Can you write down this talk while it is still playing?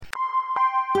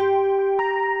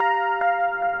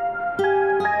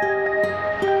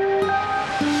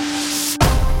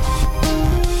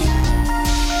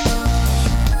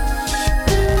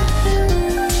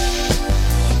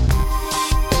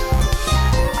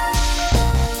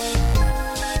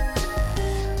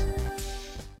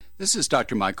This is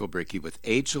Dr. Michael Brickey with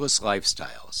Ageless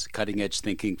Lifestyles, cutting-edge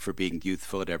thinking for being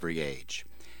youthful at every age.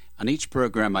 On each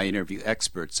program, I interview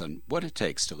experts on what it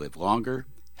takes to live longer,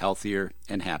 healthier,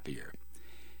 and happier.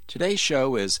 Today's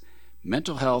show is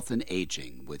Mental Health and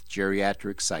Aging with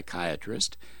geriatric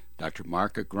psychiatrist Dr.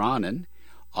 Marka Granen,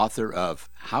 author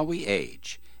of How We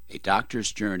Age, A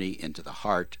Doctor's Journey into the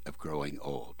Heart of Growing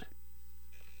Old.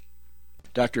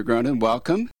 Dr. Granen,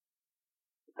 welcome.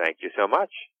 Thank you so much.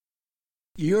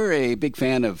 You're a big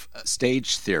fan of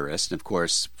stage theorists. Of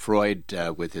course, Freud,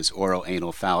 with his oral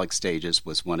anal phallic stages,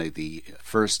 was one of the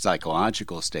first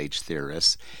psychological stage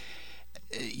theorists.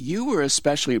 You were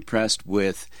especially impressed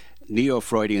with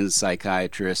neo-Freudian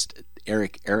psychiatrist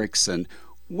Erik Erikson.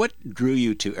 What drew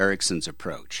you to Erikson's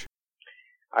approach?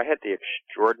 I had the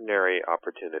extraordinary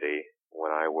opportunity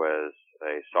when I was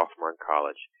a sophomore in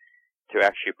college to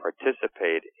actually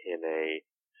participate in a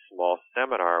small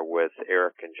seminar with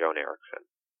Erik and Joan Erikson.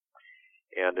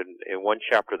 And in one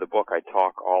chapter of the book, I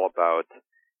talk all about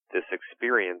this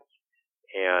experience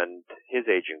and his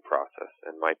aging process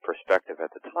and my perspective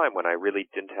at the time when I really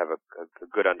didn't have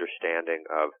a good understanding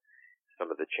of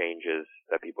some of the changes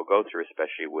that people go through,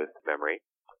 especially with memory,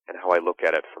 and how I look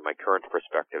at it from my current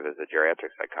perspective as a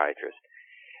geriatric psychiatrist.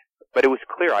 But it was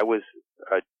clear I was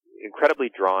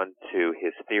incredibly drawn to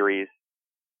his theories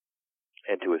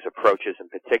and to his approaches,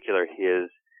 in particular his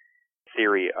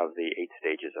theory of the 8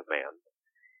 stages of man.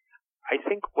 I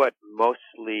think what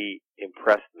mostly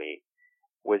impressed me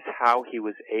was how he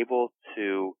was able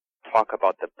to talk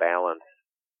about the balance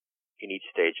in each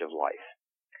stage of life.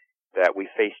 That we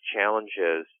face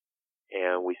challenges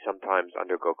and we sometimes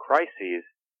undergo crises,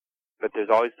 but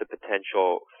there's always the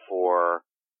potential for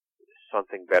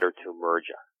something better to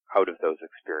emerge out of those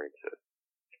experiences.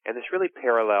 And this really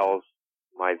parallels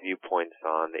my viewpoints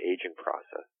on the aging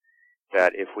process,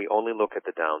 that if we only look at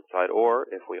the downside or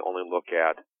if we only look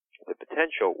at the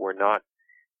potential, we're not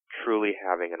truly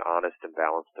having an honest and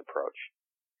balanced approach.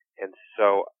 And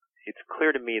so it's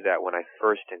clear to me that when I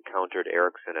first encountered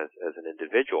Erikson as an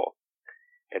individual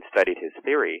and studied his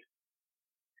theory,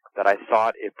 that I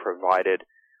thought it provided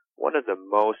one of the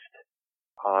most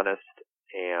honest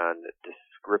and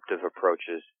descriptive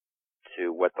approaches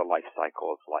to what the life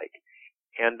cycle is like.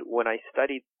 And when I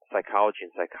studied psychology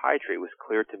and psychiatry, it was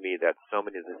clear to me that so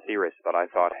many of the theorists that I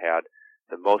thought had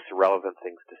the most relevant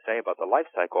things to say about the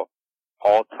life cycle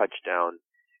all touched down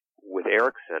with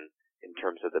Erikson in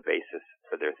terms of the basis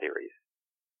for their theories.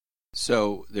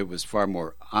 So there was far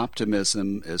more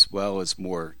optimism as well as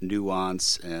more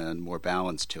nuance and more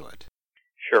balance to it.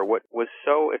 Sure. What was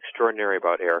so extraordinary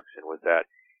about Erikson was that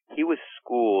he was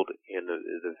schooled in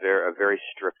a very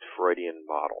strict Freudian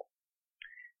model,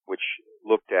 which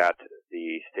looked at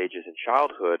the stages in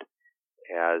childhood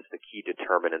as the key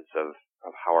determinants of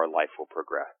how our life will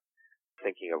progress.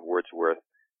 Thinking of Wordsworth's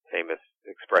famous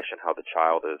expression, how the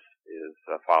child is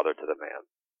father to the man.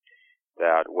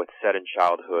 That what's said in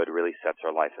childhood really sets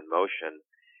our life in motion,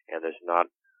 and there's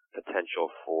not potential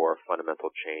for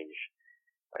fundamental change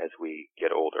as we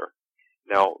get older.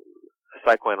 Now,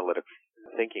 psychoanalytic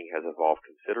thinking has evolved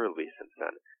considerably since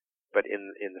then, but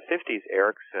in the 50s,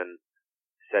 Erikson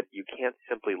said you can't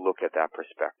simply look at that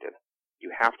perspective.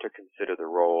 You have to consider the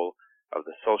role of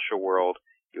the social world.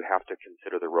 You have to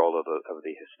consider the role of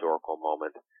the historical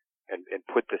moment and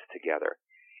put this together.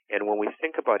 And when we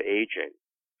think about aging,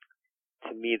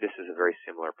 to me, this is a very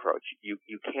similar approach. You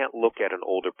can't look at an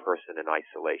older person in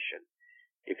isolation.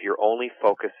 If you're only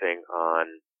focusing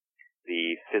on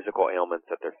the physical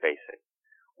ailments that they're facing,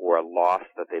 or a loss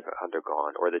that they've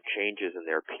undergone, or the changes in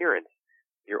their appearance,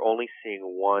 you're only seeing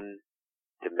one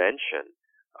dimension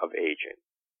of aging.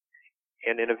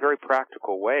 And in a very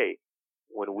practical way,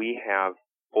 when we have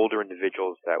older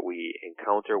individuals that we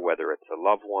encounter, whether it's a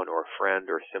loved one or a friend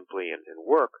or simply in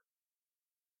work,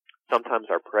 sometimes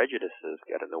our prejudices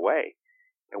get in the way,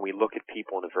 and we look at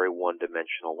people in a very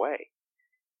one-dimensional way.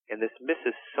 And this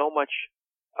misses so much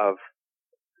of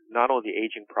not only the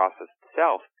aging process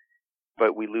itself,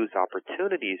 but we lose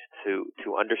opportunities to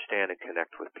understand and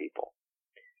connect with people.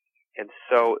 And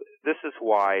so this is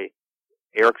why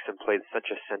Erikson played such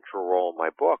a central role in my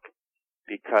book,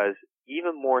 because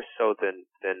even more so than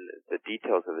the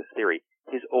details of his theory,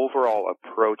 his overall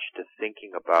approach to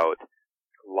thinking about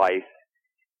life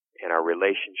and our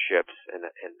relationships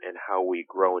and how we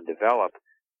grow and develop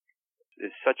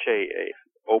is such a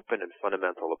open and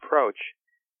fundamental approach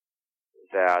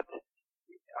that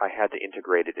I had to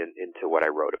integrate it into what I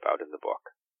wrote about in the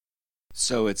book.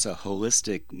 So it's a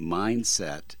holistic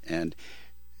mindset, and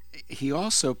he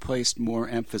also placed more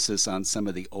emphasis on some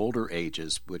of the older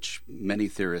ages, which many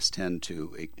theorists tend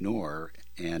to ignore,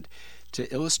 and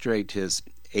To illustrate his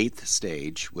eighth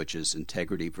stage, which is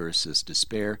integrity versus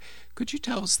despair, could you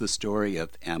tell us the story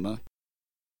of Emma?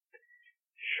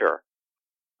 Sure.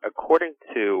 According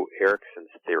to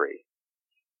Erikson's theory,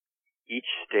 each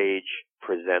stage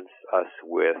presents us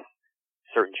with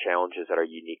certain challenges that are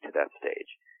unique to that stage.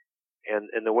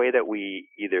 And the way that we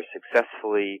either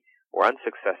successfully or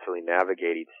unsuccessfully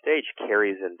navigate each stage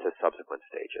carries into subsequent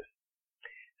stages.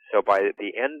 So by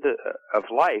the end of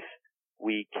life,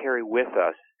 we carry with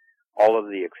us all of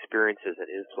the experiences and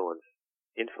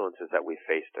influences that we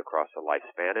faced across a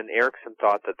lifespan. And Erikson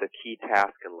thought that the key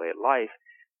task in late life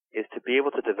is to be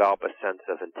able to develop a sense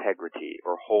of integrity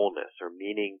or wholeness or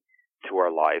meaning to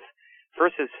our life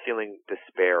versus feeling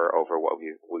despair over what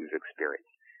we've experienced.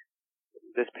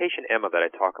 This patient, Emma, that I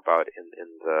talk about in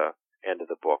the end of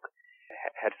the book,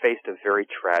 had faced a very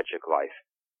tragic life.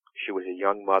 She was a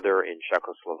young mother in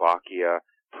Czechoslovakia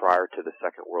prior to the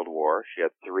Second World War. She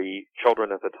had 3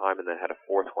 children at the time and then had a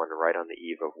 4th one right on the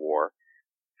eve of war.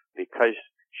 Because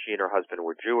she and her husband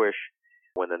were Jewish,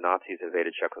 when the Nazis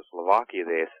invaded Czechoslovakia,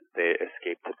 they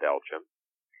escaped to Belgium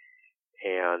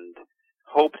and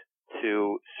hoped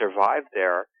to survive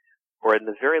there, or in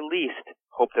the very least,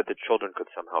 hoped that the children could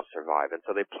somehow survive. And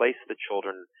so they placed the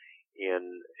children in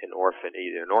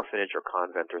either an orphanage or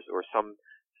convent or some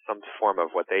form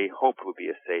of what they hoped would be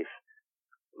a safe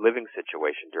living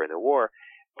situation during the war.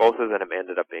 Both of them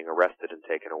ended up being arrested and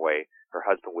taken away. Her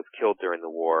husband was killed during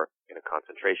the war in a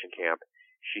concentration camp.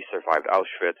 She survived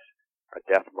Auschwitz, a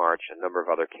death march, a number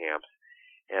of other camps,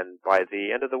 and by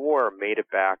the end of the war made it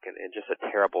back in just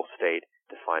a terrible state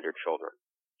to find her children.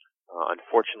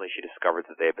 Unfortunately, she discovered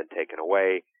that they had been taken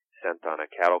away, sent on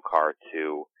a cattle car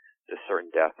to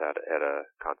certain death at a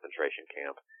concentration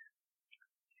camp.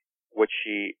 What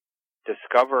she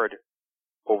discovered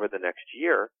over the next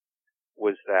year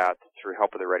was that through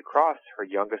help of the Red Cross, her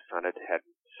youngest son had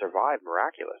survived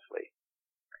miraculously.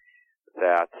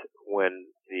 That when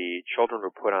the children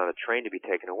were put on a train to be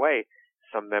taken away,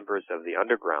 some members of the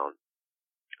underground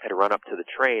had run up to the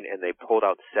train and they pulled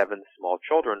out 7 small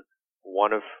children,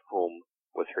 one of whom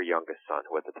was her youngest son,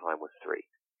 who at the time was 3.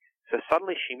 So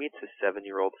suddenly she meets a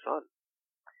 7-year-old son.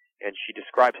 And she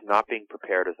describes not being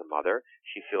prepared as a mother.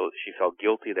 She felt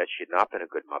guilty that she had not been a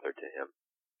good mother to him.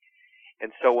 And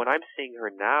so when I'm seeing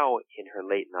her now in her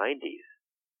late 90s,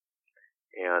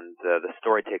 and the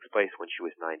story takes place when she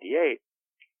was 98,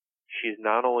 she's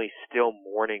not only still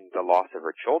mourning the loss of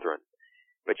her children,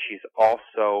 but she's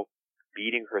also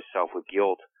beating herself with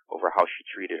guilt over how she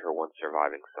treated her one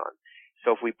surviving son.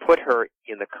 So if we put her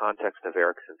in the context of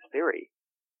Erikson's theory,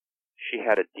 she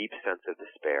had a deep sense of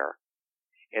despair.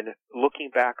 And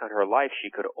looking back on her life, she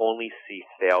could only see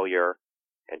failure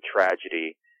and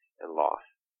tragedy and loss.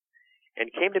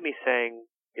 And came to me saying,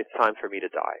 it's time for me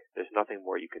to die. There's nothing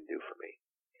more you can do for me.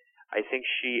 I think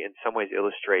she, in some ways,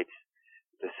 illustrates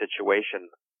the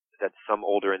situation that some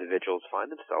older individuals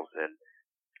find themselves in,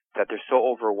 that they're so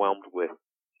overwhelmed with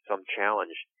some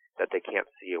challenge that they can't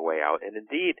see a way out. And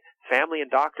indeed, family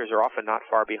and doctors are often not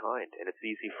far behind, and it's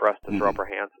easy for us to throw up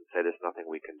our hands and say there's nothing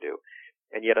we can do.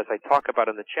 And yet, as I talk about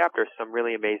in the chapter, some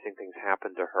really amazing things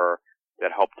happened to her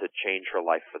that helped to change her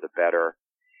life for the better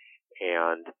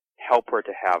and help her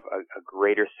to have a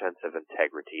greater sense of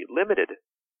integrity, limited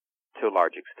to a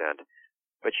large extent.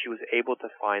 But she was able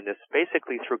to find this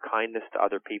basically through kindness to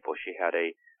other people. She had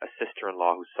a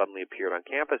sister-in-law who suddenly appeared on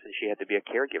campus, and she had to be a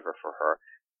caregiver for her.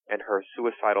 And her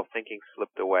suicidal thinking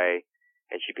slipped away,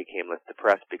 and she became less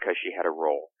depressed because she had a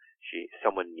role.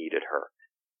 Someone needed her.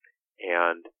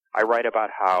 And I write about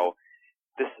how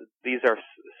these are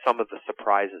some of the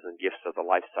surprises and gifts of the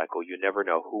life cycle. You never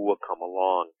know who will come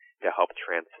along to help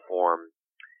transform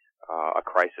a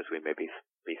crisis we may be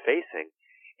facing.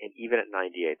 And even at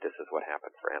 98, this is what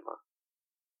happened for Emma.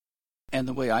 And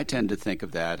the way I tend to think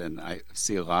of that, and I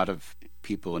see a lot of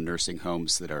people in nursing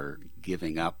homes that are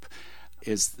giving up,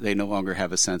 is they no longer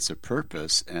have a sense of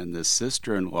purpose. And the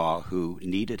sister-in-law who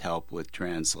needed help with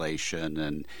translation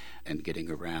and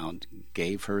getting around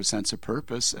gave her a sense of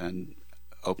purpose and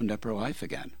opened up her life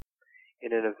again.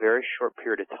 And in a very short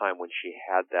period of time, when she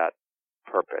had that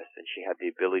purpose and she had the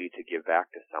ability to give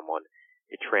back to someone,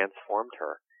 it transformed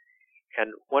her.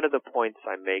 And one of the points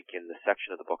I make in the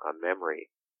section of the book on memory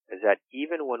is that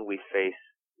even when we face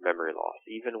memory loss,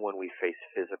 even when we face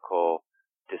physical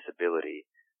disability,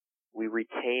 we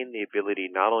retain the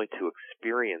ability not only to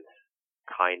experience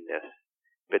kindness,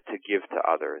 but to give to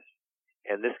others.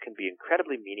 And this can be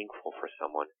incredibly meaningful for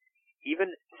someone,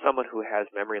 even someone who has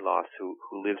memory loss, who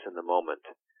lives in the moment,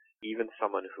 even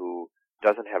someone who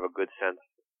doesn't have a good sense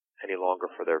any longer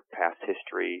for their past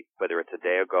history, whether it's a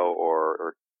day ago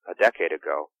or a decade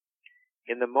ago.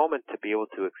 in the moment to be able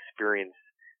to experience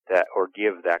that or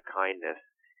give that kindness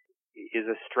is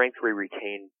a strength we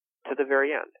retain to the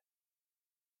very end.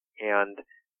 And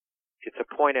it's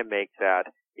a point I make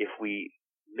that if we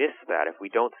miss that, if we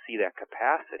don't see that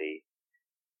capacity,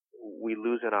 we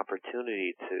lose an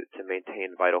opportunity to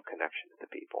maintain vital connections to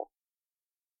people.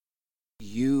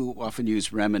 You often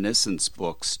use reminiscence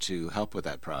books to help with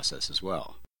that process as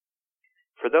well.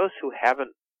 For those who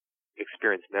haven't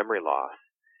experienced memory loss,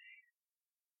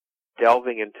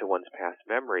 delving into one's past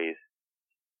memories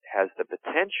has the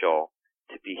potential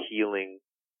to be healing,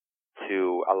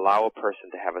 to allow a person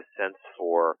to have a sense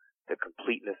for the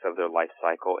completeness of their life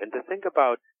cycle, and to think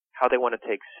about how they want to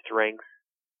take strengths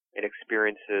and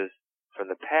experiences from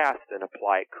the past and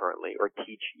apply it currently or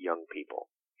teach young people.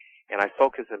 And I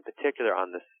focus in particular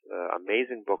on this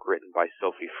amazing book written by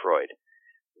Sophie Freud,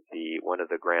 one of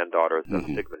the granddaughters of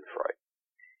Sigmund Freud.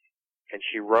 And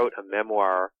she wrote a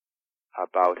memoir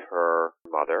about her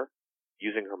mother,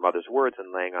 using her mother's words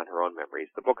and laying on her own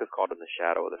memories. The book is called In the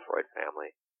Shadow of the Freud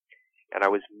Family. And I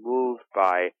was moved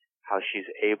by how she's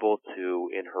able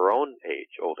to, in her own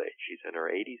old age, she's in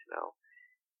her 80s now,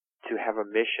 to have a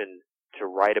mission to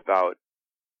write about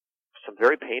some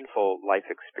very painful life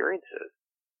experiences,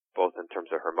 both in terms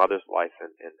of her mother's life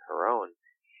and her own.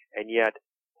 And yet,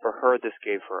 for her, this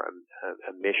gave her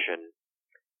a mission,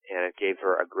 and it gave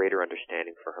her a greater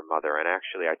understanding for her mother. And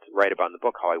actually, I write about in the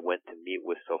book how I went to meet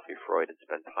with Sophie Freud and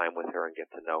spend time with her and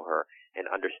get to know her and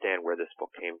understand where this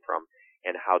book came from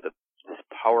and how this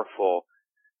powerful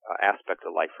aspect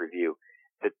of life review.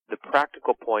 The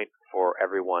practical point for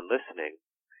everyone listening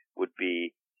would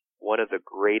be one of the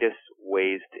greatest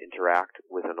ways to interact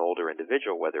with an older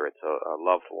individual, whether it's a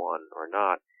loved one or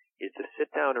not, is to sit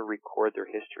down and record their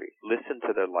history, listen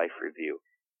to their life review,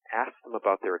 ask them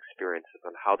about their experiences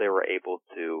and how they were able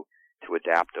to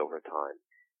adapt over time.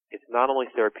 It's not only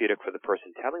therapeutic for the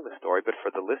person telling the story, but for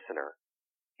the listener.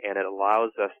 And it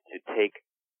allows us to take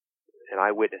an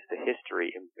eyewitness to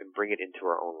history and bring it into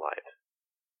our own lives.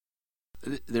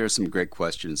 There are some great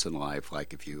questions in life,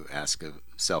 like if you ask a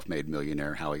self-made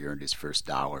millionaire how he earned his first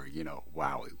dollar,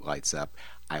 wow, it lights up.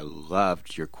 I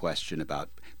loved your question about,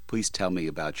 please tell me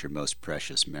about your most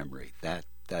precious memory. That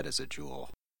is a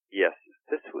jewel. Yes,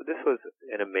 this was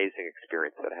an amazing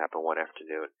experience that happened one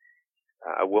afternoon.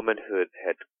 A woman who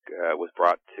was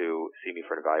brought to see me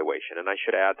for an evaluation, and I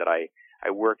should add that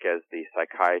I work as the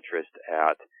psychiatrist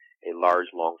at a large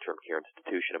long-term care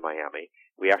institution in Miami.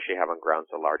 We actually have on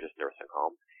grounds the largest nursing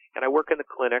home. And I work in the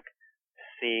clinic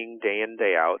seeing day in,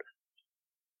 day out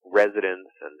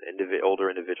residents and older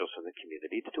individuals from the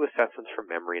community to do assessments for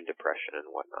memory and depression and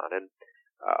whatnot. And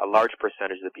a large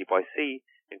percentage of the people I see,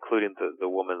 including the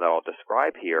woman that I'll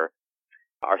describe here,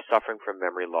 are suffering from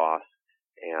memory loss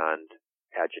and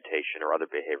agitation or other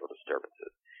behavioral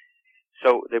disturbances.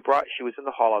 So she was in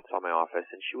the hall outside my office,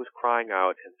 and she was crying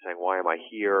out and saying, "Why am I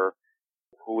here?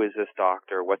 Who is this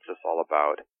doctor? What's this all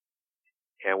about?"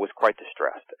 And was quite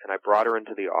distressed. And I brought her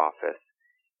into the office,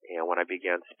 and when I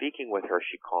began speaking with her,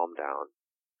 she calmed down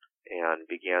and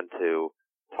began to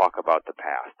talk about the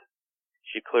past.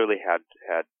 She clearly had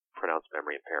pronounced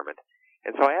memory impairment.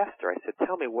 And so I asked her, I said,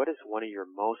 "Tell me, what is one of your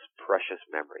most precious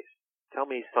memories? Tell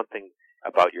me something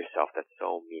about yourself that's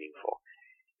so meaningful."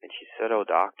 And she said, "Oh,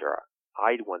 doctor,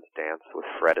 I'd once danced with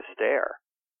Fred Astaire."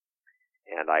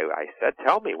 And I said,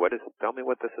 tell me what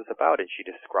this is about. And she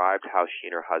described how she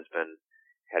and her husband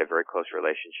had a very close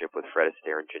relationship with Fred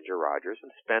Astaire and Ginger Rogers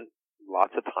and spent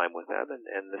lots of time with them.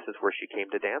 And this is where she came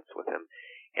to dance with him.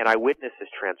 And I witnessed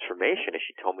this transformation as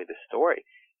she told me the story.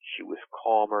 She was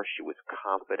calmer. She was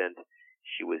confident.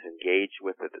 She was engaged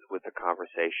with the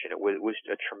conversation. It was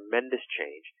a tremendous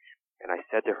change. And I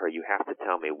said to her, "You have to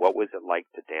tell me, what was it like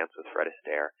to dance with Fred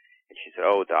Astaire?" And she said,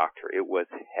 "Oh, doctor, it was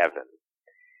heaven."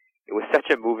 It was such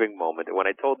a moving moment. And when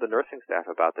I told the nursing staff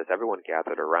about this, everyone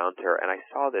gathered around her, and I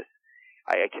saw this.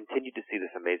 I continued to see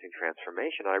this amazing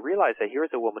transformation. And I realized that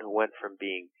here's a woman who went from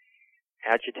being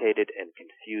agitated and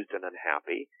confused and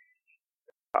unhappy,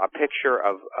 a picture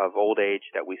of old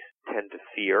age that we tend to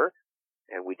fear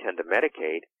and we tend to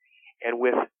medicate, and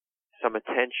with some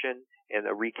attention and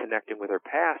a reconnecting with her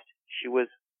past, she was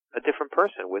a different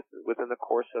person within the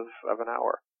course of an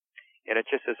hour. And it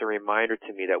just is a reminder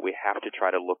to me that we have to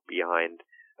try to look behind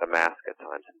the mask at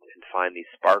times and find these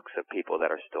sparks of people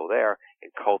that are still there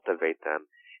and cultivate them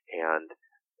and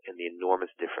the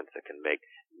enormous difference it can make,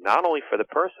 not only for the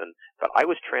person, but I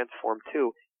was transformed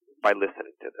too by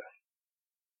listening to this.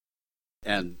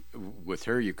 And with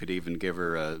her, you could even give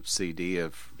her a CD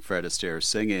of Fred Astaire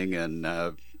singing and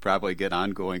probably get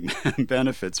ongoing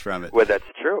benefits from it. Well, that's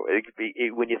true.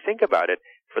 When you think about it,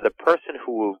 for the person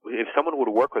if someone would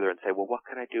work with her and say, well, what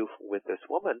can I do with this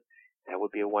woman? That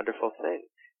would be a wonderful thing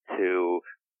to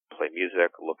play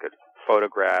music, look at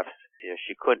photographs.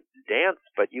 She couldn't dance,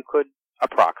 but you could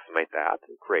approximate that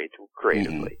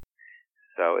creatively.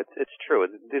 Mm-hmm. So it's true.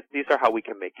 These are how we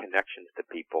can make connections to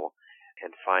people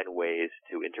and find ways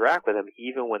to interact with them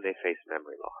even when they face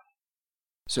memory loss.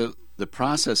 So the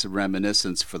process of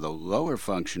reminiscence for the lower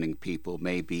functioning people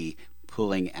may be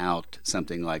pulling out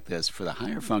something like this. For the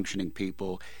higher functioning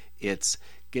people, it's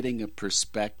getting a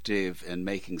perspective and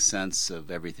making sense of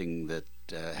everything that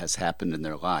has happened in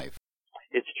their life.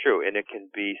 It's true, and it can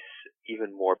be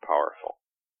even more powerful.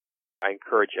 I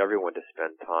encourage everyone to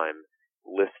spend time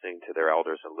listening to their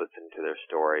elders and listening to their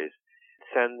stories. It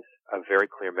sends a very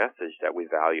clear message that we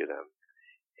value them,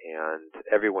 and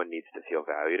everyone needs to feel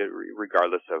valued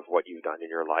regardless of what you've done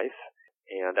in your life,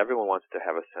 and everyone wants to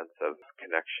have a sense of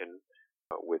connection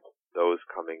with those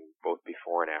coming both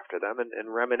before and after them, and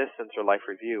reminiscence or life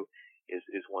review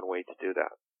is one way to do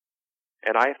that.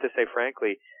 And I have to say,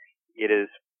 frankly, it is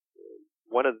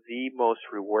one of the most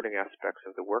rewarding aspects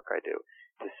of the work I do,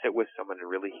 to sit with someone and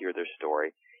really hear their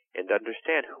story and to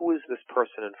understand who is this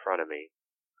person in front of me,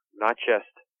 not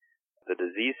just the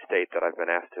disease state that I've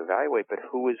been asked to evaluate, but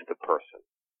who is the person.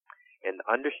 And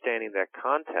understanding that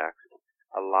context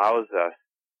allows us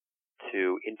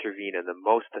to intervene in the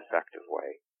most effective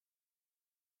way.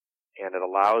 And it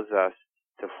allows us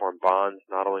to form bonds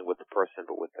not only with the person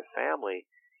but with the family,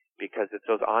 because it's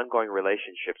those ongoing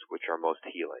relationships which are most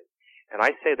healing. And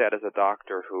I say that as a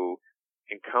doctor who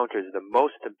encounters the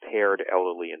most impaired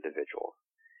elderly individuals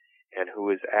and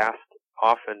who is asked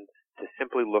often to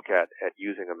simply look at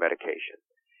using a medication.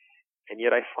 And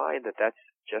yet I find that that's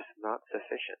just not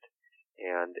sufficient.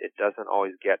 And it doesn't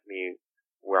always get me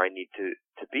where I need to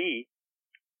be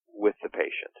with the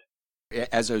patient.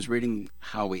 As I was reading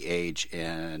How We Age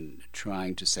and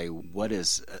trying to say what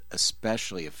is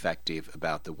especially effective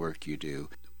about the work you do,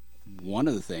 one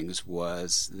of the things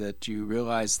was that you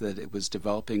realized that it was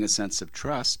developing a sense of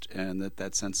trust and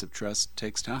that sense of trust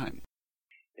takes time.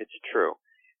 It's true.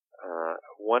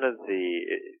 One of the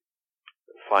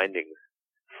findings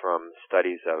from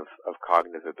studies of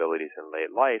cognitive abilities in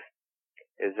late life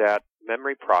is that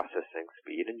memory processing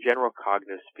speed and general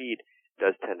cognitive speed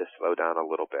does tend to slow down a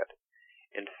little bit.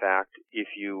 In fact, if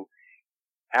you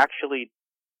actually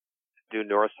do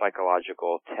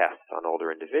neuropsychological tests on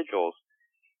older individuals,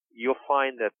 you'll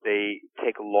find that they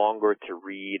take longer to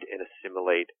read and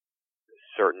assimilate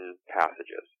certain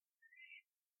passages.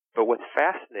 But what's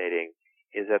fascinating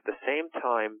is at the same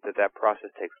time that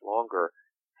process takes longer,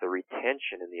 the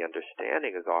retention and the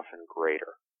understanding is often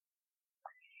greater.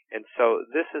 And so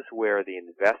this is where the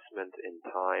investment in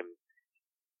time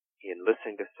in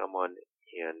listening to someone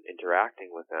and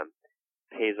interacting with them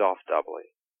pays off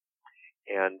doubly.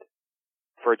 And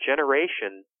for a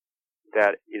generation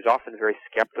that is often very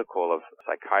skeptical of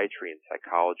psychiatry and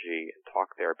psychology and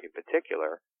talk therapy in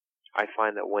particular, I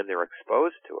find that when they're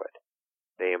exposed to it,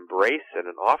 they embrace it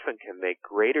and often can make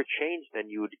greater change than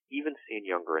you would even see in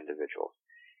younger individuals.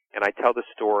 And I tell the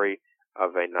story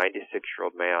of a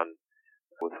 96-year-old man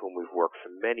with whom we've worked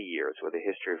for many years with a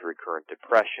history of recurrent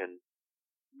depression,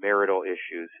 marital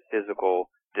issues, physical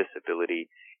disability.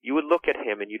 You would look at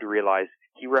him and you'd realize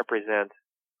he represents,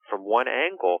 from one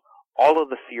angle, all of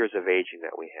the fears of aging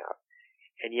that we have.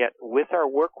 And yet, with our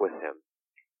work with him,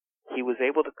 he was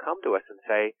able to come to us and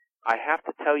say, I have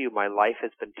to tell you, my life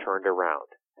has been turned around.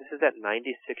 This is at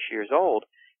 96 years old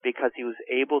because he was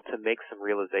able to make some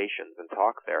realizations in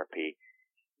talk therapy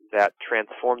that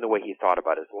transformed the way he thought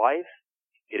about his life.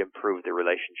 It improved the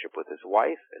relationship with his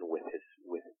wife and with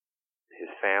his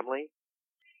family.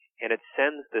 And it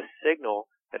sends this signal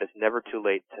that it's never too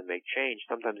late to make change,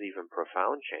 sometimes even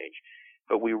profound change.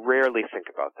 But we rarely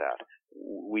think about that.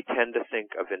 We tend to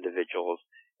think of individuals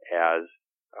as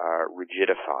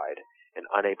rigidified and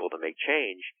unable to make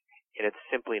change, and it's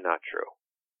simply not true.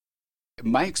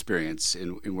 My experience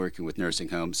in working with nursing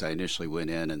homes, I initially went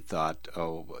in and thought,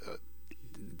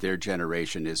 their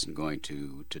generation isn't going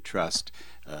to trust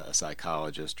a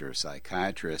psychologist or a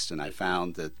psychiatrist, and I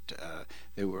found that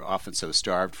they were often so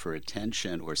starved for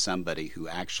attention or somebody who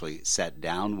actually sat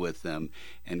down with them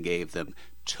and gave them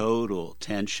total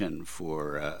attention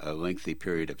for a lengthy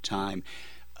period of time.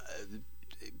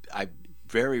 I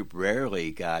very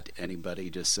rarely got anybody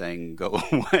just saying, go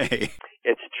away.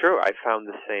 It's true. I found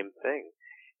the same thing.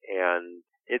 And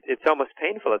it's it's almost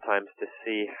painful at times to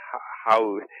see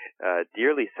how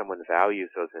dearly someone values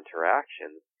those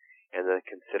interactions, and then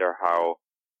consider how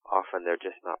often they're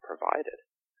just not provided.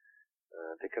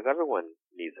 Because everyone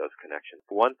needs those connections.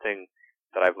 One thing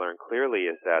that I've learned clearly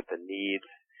is that the needs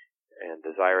and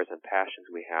desires and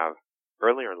passions we have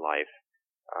earlier in life,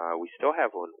 we still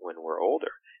have when we're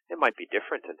older. It might be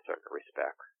different in certain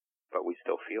respects, but we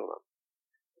still feel them.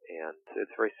 And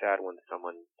it's very sad when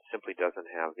someone simply doesn't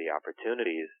have the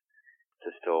opportunities to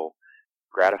still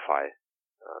gratify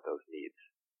those needs.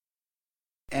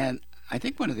 And I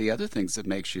think one of the other things that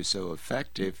makes you so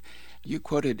effective, you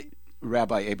quoted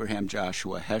Rabbi Abraham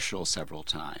Joshua Heschel several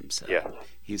times. Yes.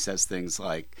 He says things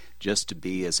like, just to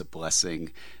be is a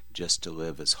blessing, just to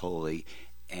live is holy.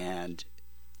 And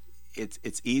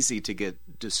it's easy to get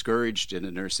discouraged in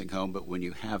a nursing home, but when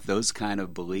you have those kind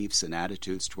of beliefs and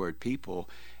attitudes toward people,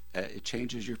 it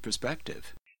changes your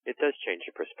perspective. It does change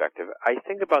your perspective. I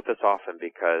think about this often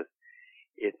because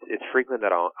it's frequent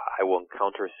that I will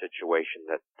encounter a situation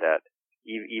that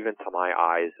even to my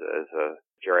eyes as a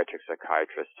geriatric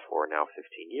psychiatrist for now 15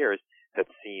 years, that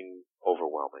seem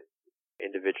overwhelming.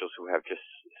 Individuals who have just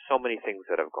so many things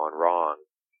that have gone wrong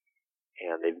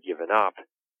and they've given up,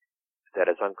 that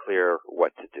it's unclear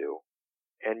what to do.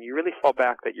 And you really fall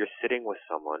back that you're sitting with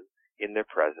someone in their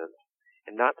presence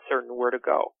and not certain where to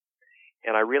go.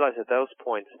 And I realize at those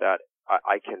points that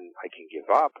I can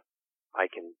give up. I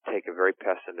can take a very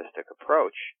pessimistic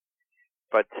approach.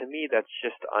 But to me, that's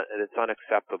just, it's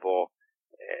unacceptable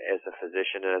as a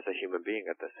physician and as a human being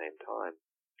at the same time.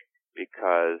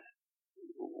 Because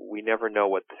we never know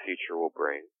what the future will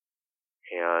bring.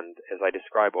 And as I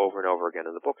describe over and over again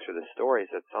in the books or the stories,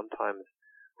 that sometimes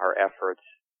our efforts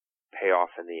pay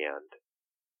off in the end.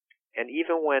 And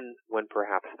even when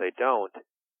perhaps they don't,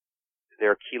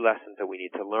 there are key lessons that we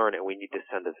need to learn, and we need to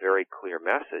send a very clear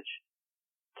message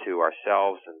to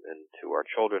ourselves and to our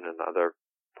children and other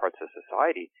parts of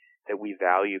society that we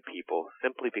value people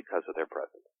simply because of their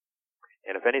presence.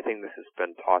 And if anything, this has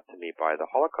been taught to me by the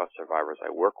Holocaust survivors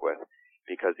I work with,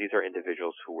 because these are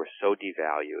individuals who were so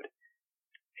devalued,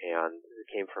 and it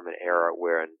came from an era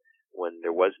when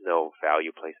there was no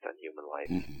value placed on human life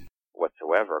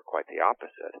whatsoever, quite the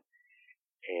opposite.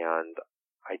 And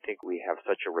I think we have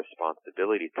such a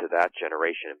responsibility to that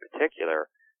generation in particular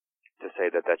to say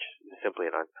that that's simply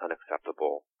an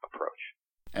unacceptable approach.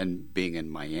 And being in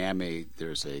Miami,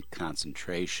 there's a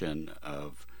concentration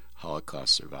of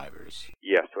Holocaust survivors.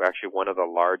 Yes, so actually one of the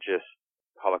largest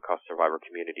Holocaust survivor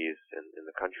communities in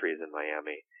the country is in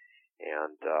Miami,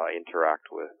 and I interact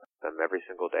with them every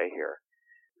single day here.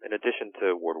 In addition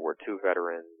to World War II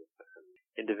veterans,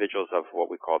 individuals of what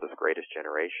we call this greatest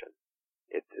generation,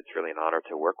 it's really an honor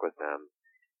to work with them,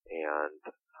 and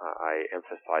I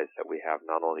emphasize that we have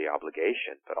not only the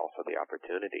obligation, but also the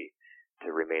opportunity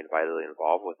to remain vitally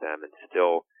involved with them and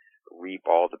still reap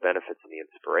all the benefits and the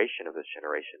inspiration of this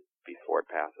generation before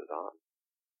it passes on.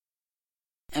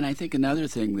 And I think another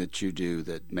thing that you do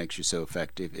that makes you so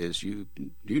effective is you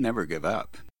never give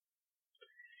up.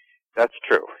 That's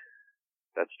true.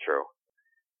 That's true.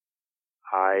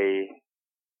 I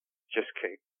just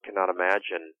cannot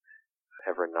imagine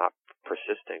ever not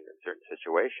persisting in certain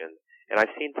situations. And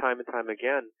I've seen time and time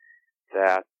again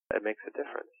that it makes a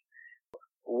difference.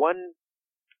 One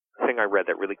thing I read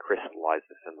that really crystallized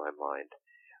this in my mind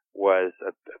was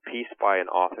a piece by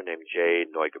an author named Jay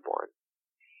Neugebauer.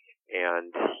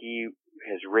 And he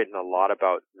has written a lot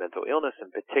about mental illness,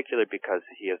 in particular because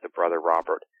he has a brother,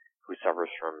 Robert, who suffers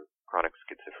from chronic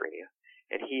schizophrenia.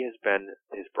 And he has been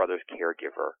his brother's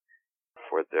caregiver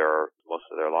for most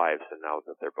of their lives, and now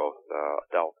that they're both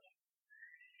adults.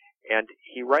 And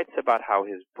he writes about how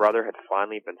his brother had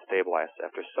finally been stabilized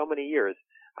after so many years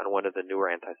on one of the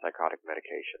newer antipsychotic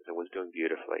medications and was doing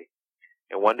beautifully.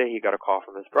 And one day he got a call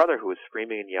from his brother, who was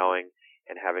screaming and yelling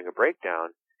and having a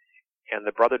breakdown, and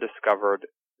the brother discovered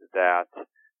that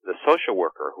the social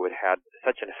worker who had had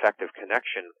such an effective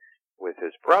connection with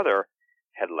his brother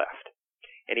had left.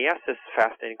 And he asked this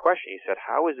fascinating question. He said,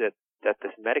 how is it that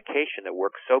this medication that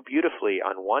works so beautifully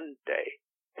on one day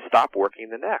stopped working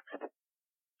the next?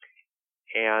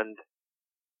 And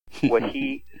what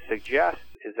he suggests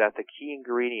is that the key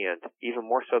ingredient, even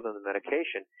more so than the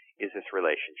medication, is this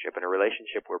relationship. And a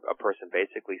relationship where a person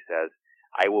basically says,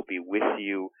 I will be with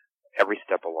you every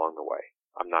step along the way.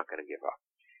 I'm not going to give up.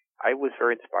 I was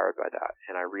very inspired by that,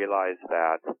 and I realized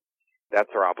that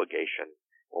that's our obligation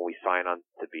when we sign on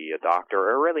to be a doctor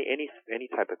or really any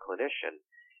type of clinician,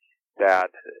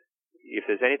 that if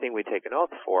there's anything we take an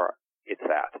oath for, it's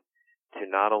that, to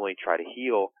not only try to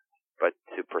heal, but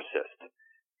to persist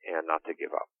and not to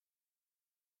give up.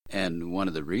 And one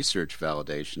of the research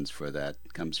validations for that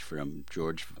comes from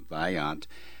George Vaillant,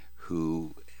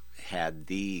 who had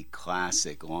the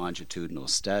classic longitudinal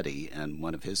study, and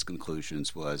one of his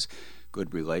conclusions was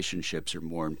good relationships are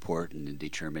more important in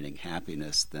determining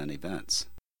happiness than events.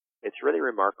 It's really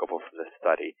remarkable from this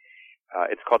study.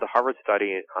 It's called the Harvard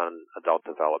Study on Adult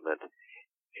Development.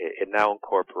 It now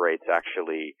incorporates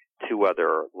actually two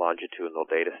other longitudinal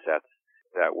data sets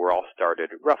that were all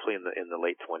started roughly in the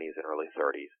late 20s and early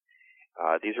 30s.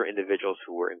 These are individuals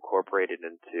who were incorporated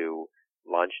into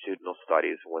longitudinal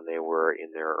studies when they were in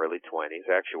their early 20s.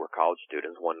 They actually were college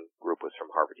students. One group was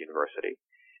from Harvard University.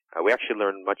 We actually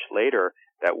learned much later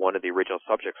that one of the original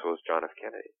subjects was John F.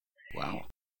 Kennedy. Wow.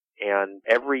 And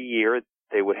every year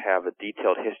they would have a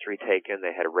detailed history taken.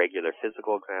 They had regular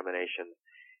physical examinations.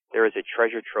 There is a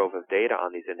treasure trove of data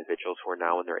on these individuals who are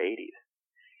now in their 80s.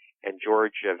 And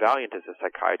George Vaillant is a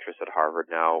psychiatrist at Harvard,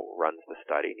 now runs the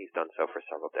study, and he's done so for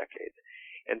several decades.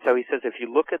 And so he says if you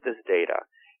look at this data,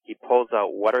 he pulls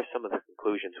out what are some of the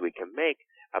conclusions we can make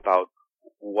about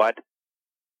what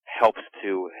helps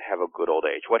to have a good old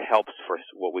age, what helps for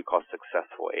what we call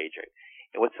successful aging.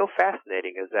 And what's so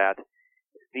fascinating is that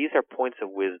these are points of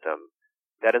wisdom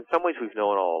that in some ways we've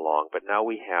known all along, but now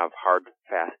we have hard,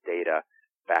 fast data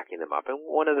backing them up. And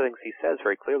one of the things he says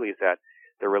very clearly is that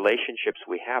the relationships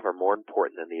we have are more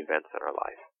important than the events in our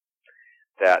life.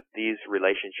 That these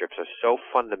relationships are so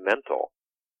fundamental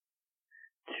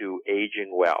to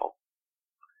aging well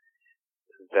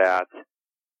that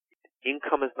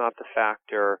income is not the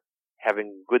factor,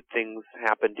 having good things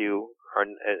happen to you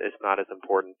is not as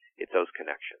important, it's those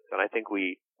connections. And I think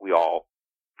we all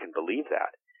can believe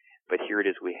that. But here it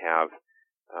is, we have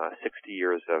 60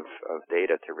 years of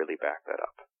data to really back that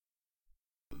up.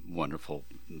 Wonderful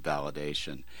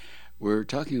validation. We're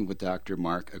talking with Dr.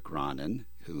 Mark Agranen,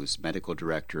 who's Medical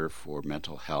Director for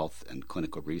Mental Health and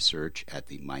Clinical Research at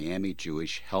the Miami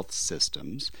Jewish Health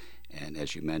Systems, and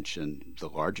as you mentioned, the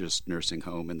largest nursing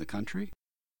home in the country?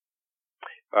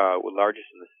 Largest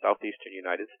in the southeastern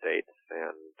United States,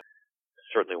 and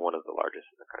certainly one of the largest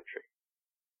in the country.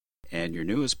 And your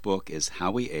newest book is How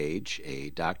We Age,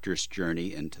 A Doctor's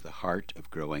Journey into the Heart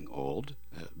of Growing Old,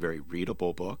 a very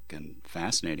readable book and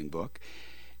fascinating book.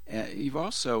 You've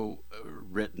also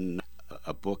written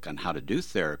a book on how to do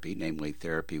therapy, namely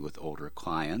therapy with older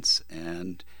clients,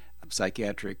 and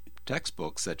psychiatric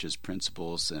textbooks such as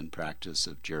Principles and Practice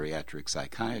of Geriatric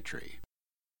Psychiatry.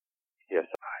 Yes,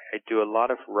 I do a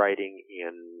lot of writing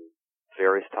in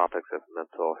various topics of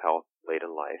mental health late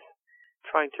in life,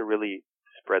 trying to really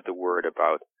spread the word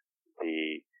about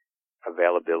the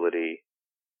availability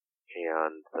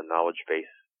and the knowledge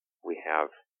base we have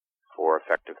for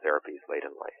effective therapies late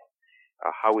in life.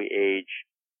 How We Age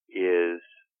is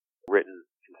written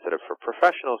instead of for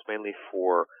professionals, mainly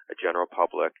for a general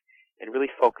public, and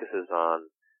really focuses on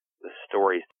the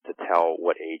stories to tell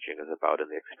what aging is about and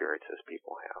the experiences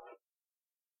people have.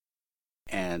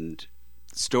 And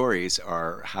stories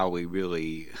are how we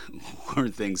really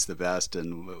learn things the best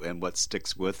and what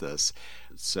sticks with us.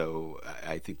 So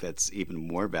I think that's even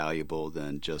more valuable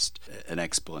than just an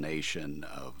explanation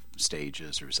of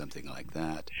stages or something like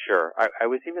that. Sure. I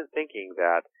was even thinking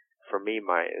that for me,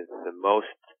 the most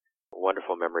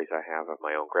wonderful memories I have of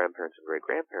my own grandparents and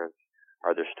great-grandparents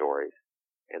are their stories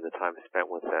and the time spent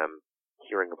with them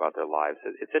hearing about their lives.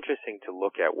 It's interesting to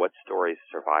look at what stories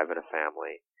survive in a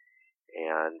family.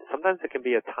 And sometimes it can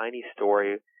be a tiny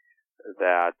story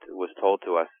that was told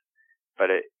to us,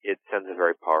 but it sends a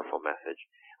very powerful message.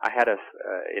 I had an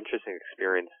interesting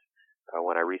experience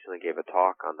when I recently gave a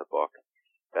talk on the book.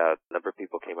 That a number of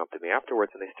people came up to me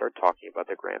afterwards and they started talking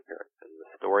about their grandparents and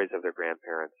the stories of their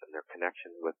grandparents and their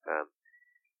connections with them.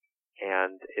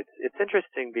 And it's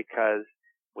interesting because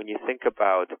when you think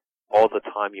about all the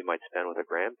time you might spend with a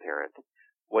grandparent,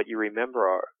 what you remember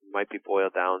might be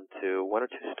boiled down to one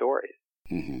or two stories.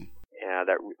 Mm-hmm.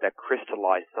 That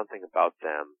crystallize something about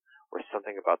them or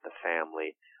something about the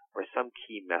family or some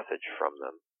key message from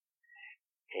them.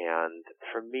 And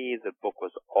for me, the book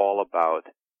was all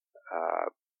about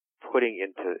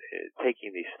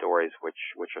taking these stories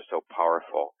which are so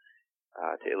powerful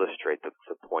to illustrate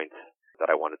the points that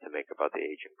I wanted to make about the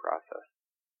aging process.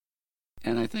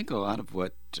 And I think a lot of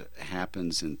what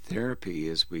happens in therapy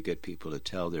is we get people to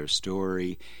tell their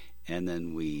story, and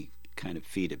then we kind of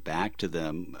feed it back to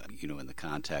them, in the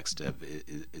context of,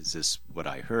 is this what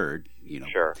I heard?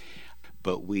 Sure.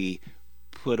 But we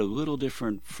put a little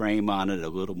different frame on it, a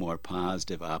little more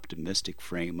positive, optimistic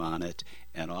frame on it,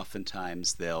 and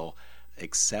oftentimes they'll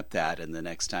accept that, and the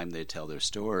next time they tell their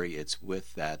story, it's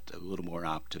with that a little more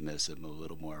optimism, a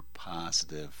little more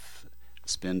positive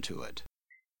spin to it.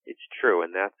 It's true,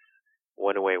 and that's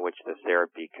one way in which the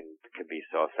therapy can be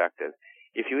so effective.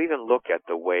 If you even look at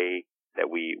the way that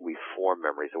we form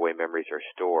memories, the way memories are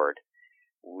stored,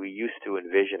 we used to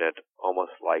envision it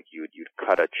almost like you'd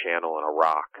cut a channel in a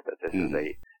rock, that this is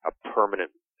a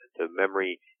permanent, the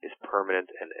memory is permanent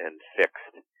and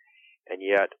fixed. And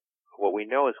yet, what we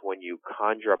know is when you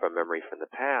conjure up a memory from the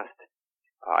past,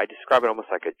 I describe it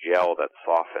almost like a gel that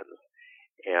softens,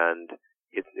 and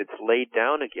it's laid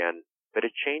down again, but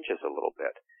it changes a little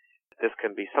bit. This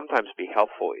can sometimes be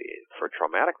helpful for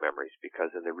traumatic memories,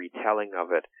 because in the retelling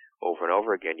of it over and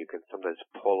over again, you can sometimes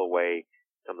pull away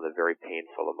some of the very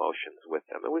painful emotions with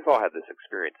them. And we've all had this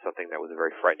experience, something that was a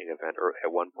very frightening event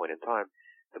at one point in time.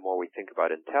 The more we think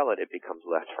about it and tell it, it becomes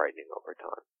less frightening over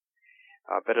time.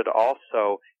 But it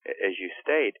also, as you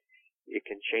state, it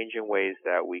can change in ways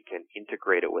that we can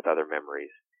integrate it with other memories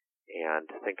and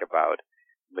think about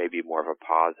maybe more of a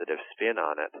positive spin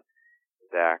on it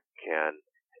that can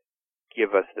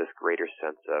give us this greater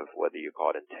sense of, whether you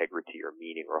call it integrity or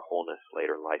meaning or wholeness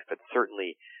later in life, but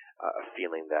certainly a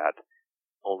feeling that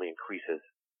only increases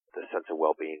the sense of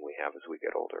well-being we have as we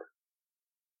get older.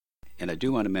 And I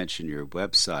do want to mention your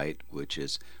website, which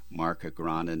is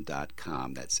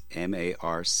marcagronin.com. That's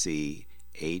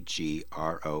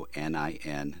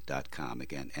marcagronin.com.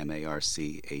 Again,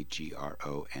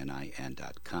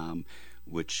 marcagronin.com,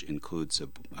 which includes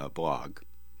a blog.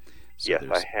 So yes,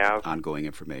 I have ongoing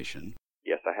information.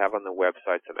 Yes, I have on the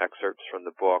website some excerpts from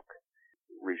the book,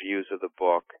 reviews of the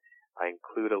book. I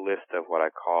include a list of what I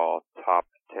call top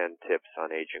 10 tips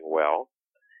on aging well,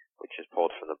 which is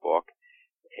pulled from the book,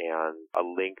 and a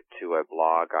link to a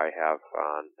blog I have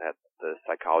at the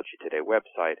Psychology Today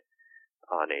website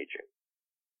on aging.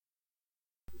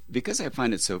 Because I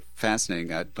find it so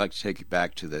fascinating, I'd like to take you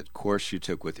back to the course you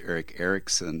took with Erik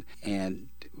Erikson, and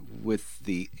with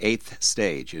the 8th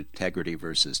stage, integrity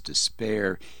versus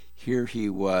despair. Here he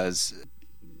was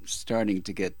starting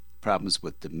to get problems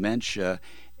with dementia,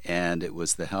 and it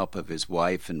was the help of his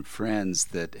wife and friends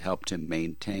that helped him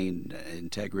maintain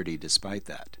integrity despite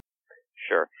that.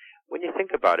 Sure. When you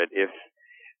think about it,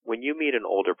 when you meet an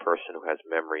older person who has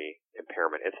memory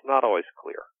impairment, it's not always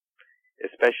clear,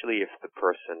 especially if the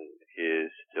person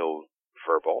is still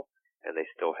verbal and they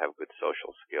still have good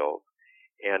social skills.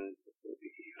 And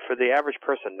for the average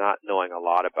person not knowing a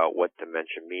lot about what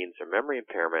dementia means or memory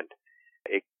impairment,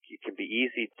 it can be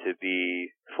easy to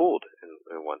be fooled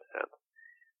in one sense.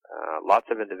 Lots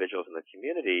of individuals in the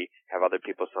community have other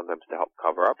people sometimes to help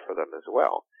cover up for them as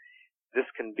well. This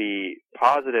can be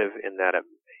positive in that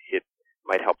it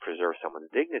might help preserve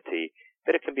someone's dignity,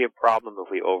 but it can be a problem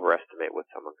if we overestimate what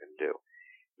someone can do.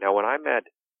 Now, when I met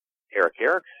Erik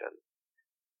Erikson,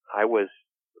 I was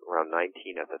around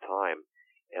 19 at the time,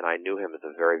 and I knew him as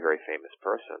a very, very famous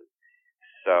person.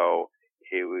 So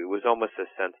it was almost a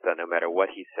sense that no matter what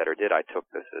he said or did, I took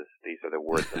this as these are the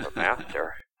words of a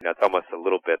master. It's almost a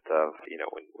little bit of, if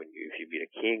you meet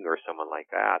a king or someone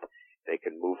like that, they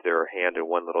can move their hand in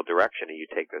one little direction, and you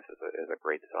take this as a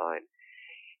great sign.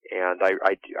 And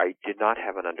I did not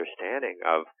have an understanding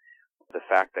of the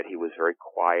fact that he was very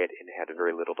quiet and had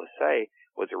very little to say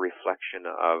was a reflection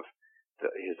of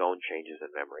his own changes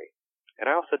in memory. And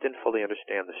I also didn't fully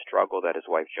understand the struggle that his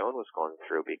wife Joan was going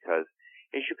through, because,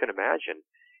 as you can imagine,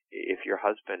 if your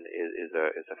husband is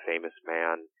a famous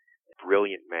man,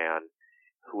 brilliant man,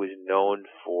 who is known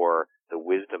for the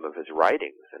wisdom of his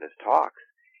writings and his talks,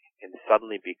 and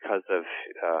suddenly because of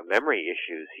memory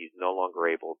issues he's no longer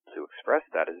able to express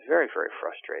that, is very, very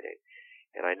frustrating.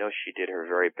 And I know she did her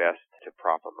very best to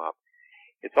prop him up.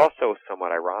 It's also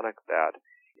somewhat ironic that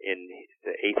in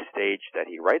the 8th stage that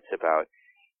he writes about,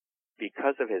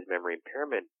 because of his memory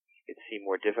impairment, it seemed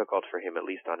more difficult for him, at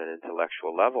least on an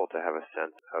intellectual level, to have a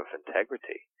sense of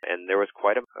integrity. And there was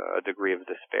quite a degree of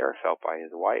despair felt by his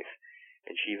wife.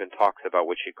 And she even talks about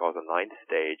what she calls the 9th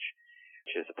stage,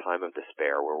 which is a time of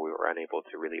despair where we were unable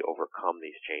to really overcome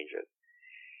these changes.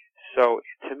 So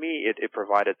to me, it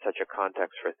provided such a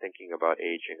context for thinking about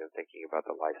aging and thinking about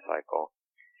the life cycle,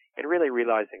 and really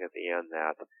realizing at the end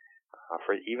that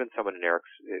for even someone in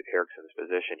Erikson's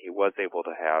position, he was able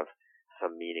to have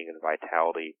some meaning and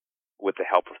vitality with the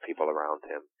help of people around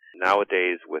him.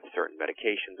 Nowadays, with certain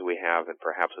medications we have, and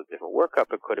perhaps with different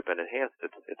workup, it could have been enhanced.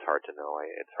 It's hard to know.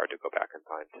 It's hard to go back in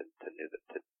time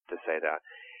to say that.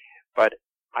 But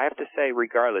I have to say,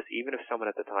 regardless, even if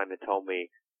someone at the time had told me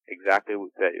exactly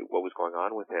what was going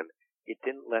on with him, it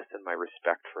didn't lessen my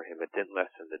respect for him. It didn't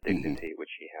lessen the dignity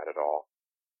which he had at all.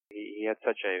 He had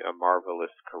such a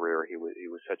marvelous career. He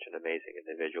was such an amazing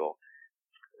individual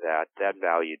that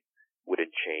value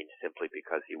wouldn't change simply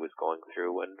because he was going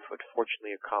through, and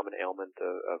unfortunately, a common ailment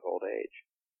of old age.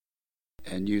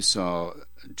 And you saw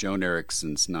Joan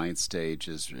Erickson's ninth stage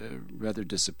as rather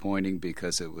disappointing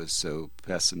because it was so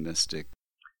pessimistic.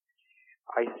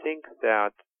 I think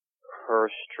that her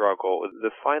struggle,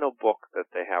 the final book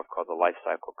that they have called The Life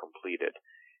Cycle Completed,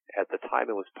 at the time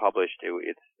it was published,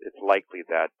 it's likely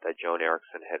that Joan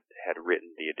Erickson had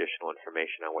written the additional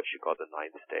information on what she called the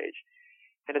ninth stage.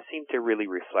 And it seemed to really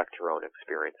reflect her own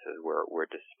experiences where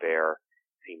despair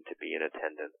seemed to be in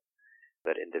attendance,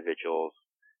 that individuals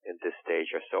in this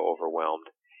stage are so overwhelmed.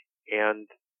 And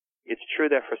it's true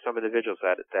that for some individuals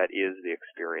that is the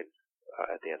experience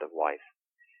at the end of life.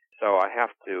 So I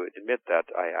have to admit that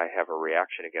I have a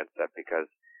reaction against that because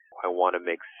I want to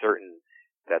make certain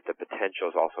that the potential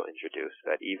is also introduced,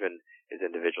 that even as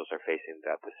individuals are facing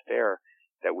that despair,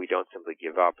 that we don't simply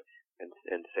give up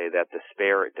and say that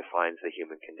despair defines the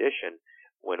human condition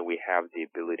when we have the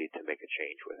ability to make a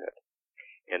change with it.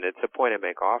 And it's a point I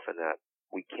make often that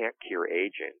we can't cure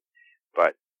aging,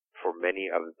 but for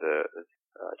many of the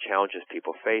challenges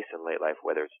people face in late life,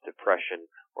 whether it's depression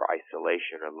or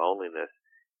isolation or loneliness,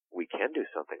 we can do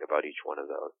something about each one of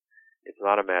those. It's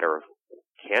not a matter of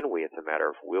can we, it's a matter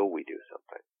of will we do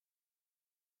something.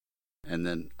 And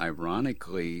then,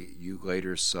 ironically, you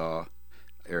later saw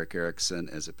Erik Erikson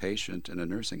as a patient in a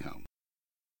nursing home.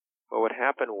 Well, what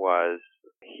happened was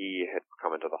he had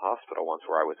come into the hospital once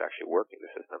where I was actually working.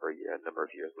 This is a number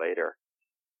of years later.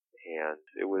 And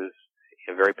it was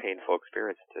a very painful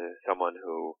experience to someone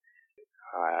who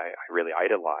I really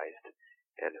idolized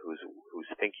and whose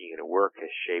thinking and work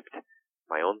has shaped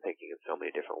my own thinking in so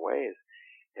many different ways.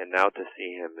 And now to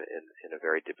see him in a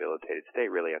very debilitated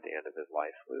state, really at the end of his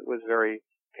life, was very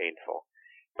painful.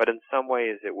 But in some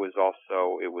ways, it was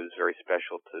very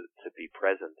special to be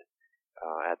present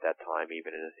at that time,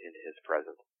 even in his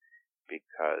presence,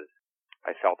 because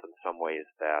I felt in some ways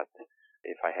that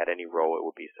if I had any role, it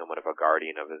would be somewhat of a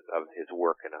guardian of his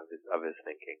work and of his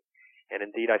thinking. And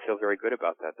indeed, I feel very good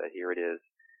about that here it is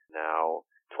now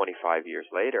 25 years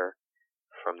later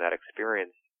from that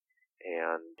experience,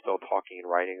 and still talking and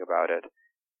writing about it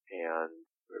and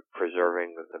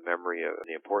preserving the memory of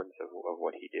the importance of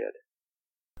what he did.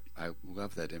 I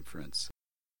love that inference.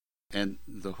 And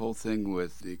the whole thing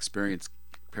with the experience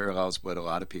parallels what a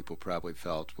lot of people probably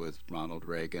felt with Ronald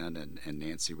Reagan and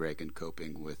Nancy Reagan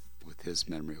coping with his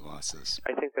memory losses.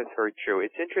 I think that's very true.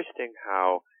 It's interesting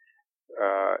how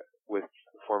with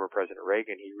former President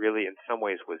Reagan, he really in some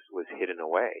ways was hidden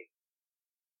away.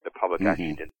 The public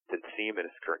actually didn't see him in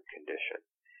his current condition.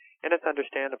 And it's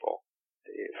understandable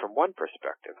from one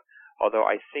perspective. Although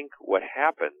I think what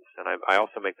happens, and I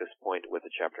also make this point with the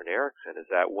chapter in Erickson, is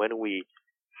that when we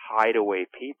hide away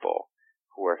people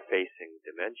who are facing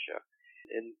dementia,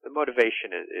 and the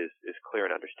motivation is clear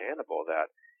and understandable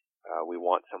that we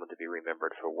want someone to be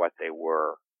remembered for what they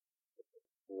were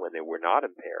when they were not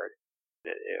impaired.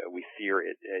 We fear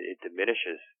it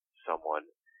diminishes someone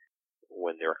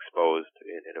when they're exposed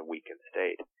in a weakened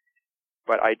state.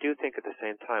 But I do think at the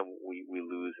same time we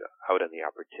lose out on the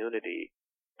opportunity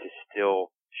to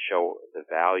still show the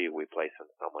value we place on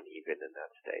someone even in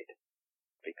that state.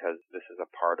 Because this is a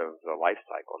part of the life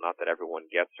cycle. Not that everyone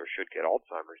gets or should get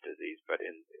Alzheimer's disease, but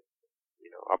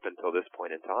up until this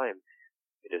point in time,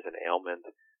 it is an ailment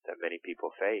that many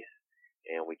people face,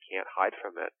 and we can't hide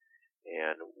from it.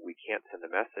 And we can't send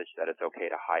a message that it's okay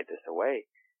to hide this away.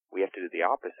 We have to do the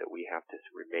opposite. We have to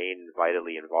remain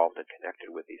vitally involved and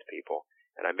connected with these people.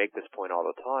 And I make this point all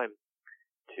the time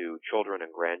to children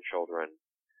and grandchildren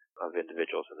of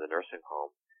individuals in the nursing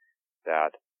home,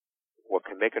 that what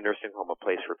can make a nursing home a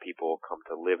place where people come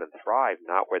to live and thrive,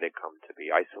 not where they come to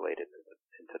be isolated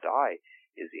and to die,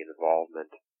 is the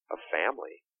involvement of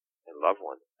family and loved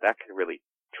ones. That can really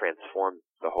transform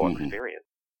the whole experience.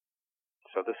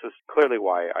 So this is clearly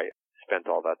why I spent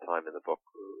all that time in the book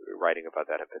writing about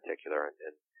that in particular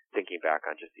and thinking back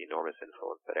on just the enormous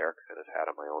influence that Erickson has had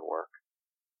on my own work.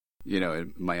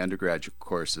 In my undergraduate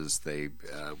courses, they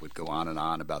would go on and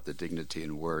on about the dignity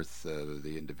and worth of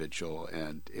the individual,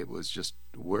 and it was just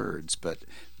words. But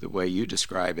the way you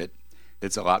describe it,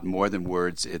 it's a lot more than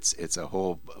words. It's a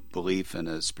whole belief in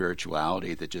a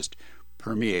spirituality that just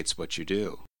permeates what you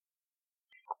do.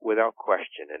 Without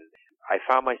question. And I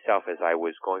found myself as I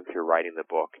was going through writing the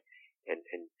book and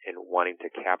wanting to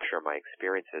capture my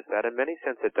experiences, that in many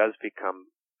sense it does become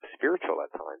spiritual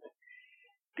at times,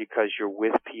 because you're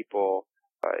with people,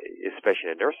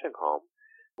 especially in a nursing home,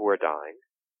 who are dying,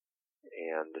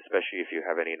 and especially if you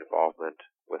have any involvement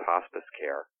with hospice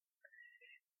care.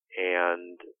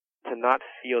 And to not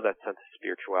feel that sense of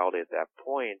spirituality at that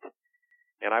point,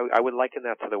 and I would liken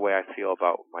that to the way I feel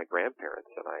about my grandparents,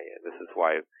 and this is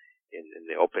why in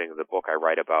the opening of the book I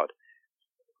write about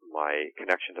my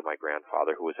connection to my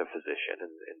grandfather, who was a physician,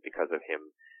 and because of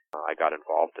him, I got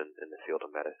involved in the field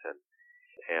of medicine.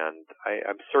 And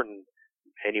I'm certain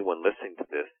anyone listening to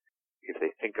this, if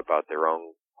they think about their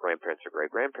own grandparents or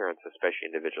great-grandparents, especially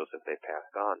individuals if they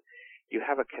passed on, you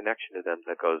have a connection to them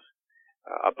that goes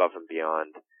above and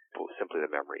beyond simply the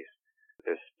memories.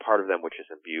 There's part of them which is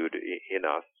imbued in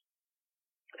us,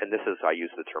 and this is, I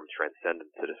use the term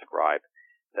transcendent to describe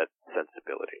that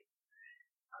sensibility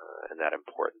and that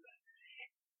importance.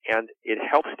 And it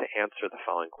helps to answer the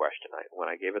following question. When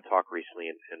I gave a talk recently,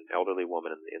 an elderly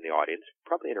woman in the audience,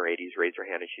 probably in her 80s, raised her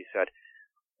hand and she said,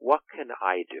 "What can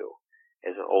I do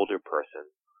as an older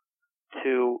person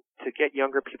to get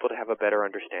younger people to have a better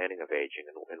understanding of aging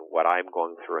and what I'm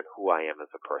going through and who I am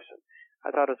as a person?" I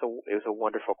thought it was a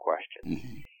wonderful question.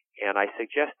 Mm-hmm. And I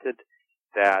suggested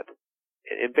that,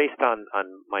 and based on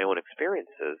my own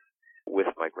experiences with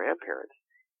my grandparents,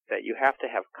 that you have to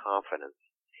have confidence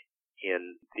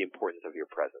in the importance of your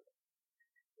presence.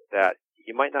 That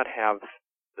you might not have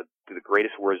the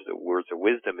greatest words of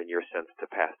wisdom in your sense to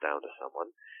pass down to someone,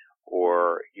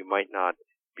 or you might not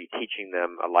be teaching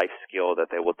them a life skill that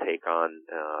they will take on,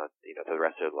 to the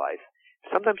rest of their life.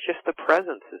 Sometimes just the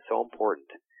presence is so important,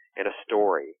 in a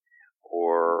story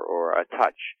or a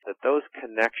touch, that those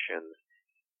connections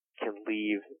can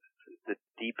leave the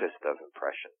deepest of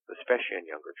impressions, especially in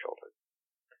younger children.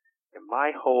 And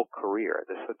my whole career,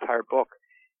 this entire book,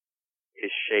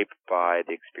 is shaped by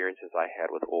the experiences I had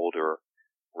with older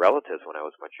relatives when I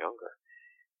was much younger.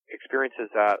 Experiences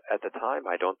that, at the time,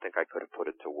 I don't think I could have put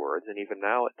into words, and even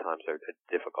now at times are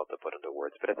difficult to put into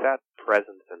words. But it's that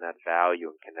presence and that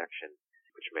value and connection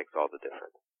which makes all the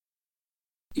difference.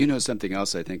 You know, something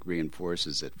else I think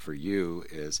reinforces it for you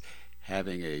is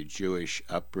having a Jewish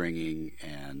upbringing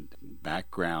and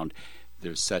background.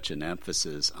 There's such an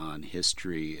emphasis on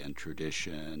history and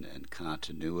tradition and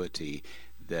continuity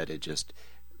that it just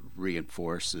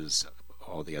reinforces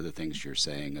all the other things you're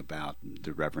saying about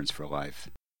the reverence for life.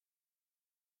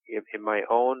 In my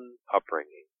own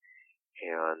upbringing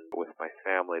and with my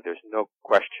family, there's no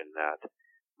question that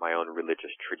my own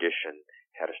religious tradition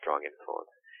had a strong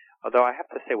influence. Although I have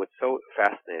to say what's so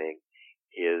fascinating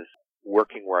is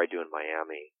working where I do in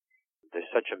Miami. There's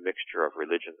such a mixture of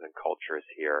religions and cultures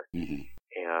here. Mm-hmm.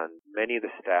 And many of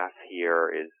the staff here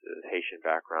is Haitian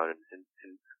background and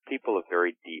people of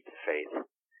very deep faith,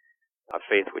 a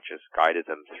faith which has guided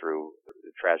them through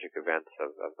the tragic events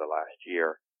of the last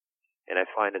year. And I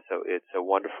find it's a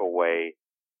wonderful way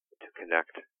to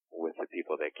connect with the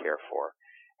people they care for.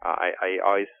 I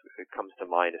always, it comes to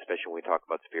mind, especially when we talk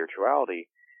about spirituality,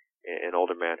 an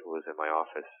older man who was in my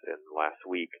office last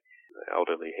week, an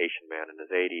elderly Haitian man in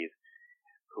his 80s,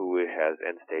 who has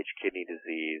end-stage kidney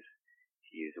disease.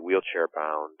 He's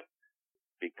wheelchair-bound.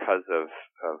 Because of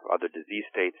other disease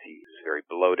states, he's very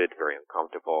bloated, very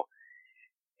uncomfortable.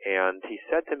 And he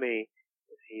said to me,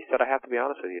 I have to be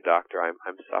honest with you, doctor,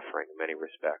 I'm suffering in many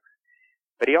respects.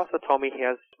 But he also told me he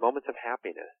has moments of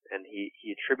happiness, and he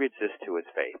attributes this to his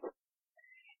faith.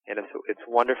 And it's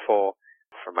wonderful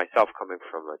for myself coming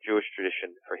from a Jewish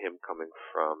tradition, for him coming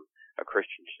from a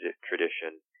Christian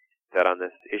tradition, that on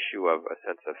this issue of a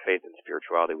sense of faith and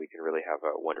spirituality, we can really have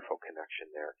a wonderful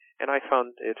connection there. And I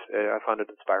found it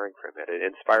inspiring for him. It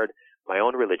inspired my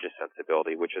own religious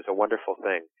sensibility, which is a wonderful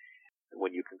thing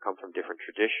when you can come from different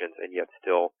traditions and yet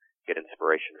still get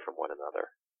inspiration from one another.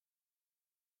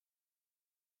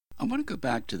 I want to go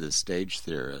back to the stage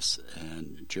theorist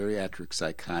and geriatric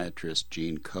psychiatrist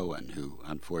Gene Cohen, who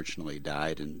unfortunately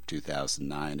died in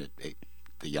 2009 at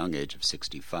the young age of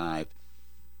 65.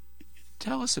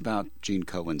 Tell us about Gene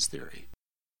Cohen's theory.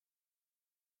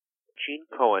 Gene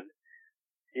Cohen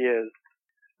is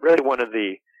really one of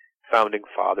the founding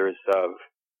fathers of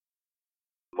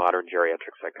modern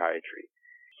geriatric psychiatry.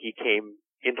 He came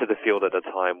into the field at a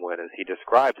time when, as he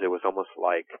describes, it was almost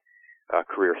like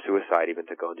career suicide even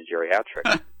to go into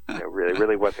geriatrics. It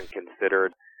really wasn't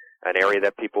considered an area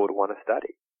that people would want to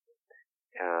study.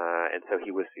 And so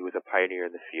he was a pioneer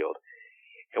in the field.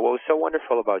 And what was so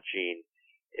wonderful about Gene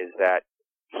is that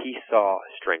he saw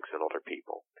strengths in older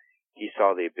people. He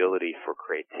saw the ability for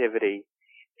creativity,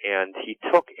 and he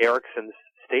took Erikson's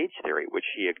stage theory, which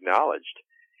he acknowledged,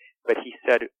 but he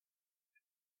said,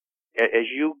 as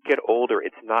you get older,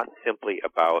 it's not simply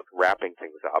about wrapping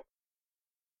things up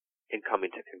and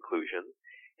coming to conclusions.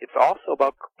 It's also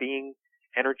about being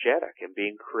energetic and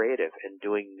being creative and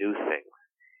doing new things.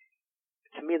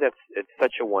 To me, it's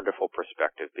such a wonderful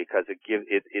perspective because it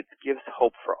gives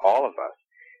hope for all of us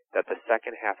that the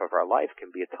second half of our life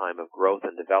can be a time of growth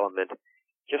and development,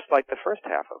 just like the first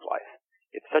half of life.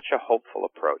 It's such a hopeful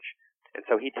approach. And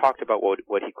so he talked about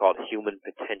what he called human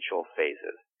potential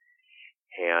phases.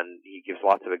 And he gives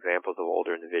lots of examples of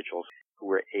older individuals who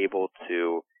were able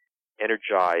to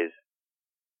energize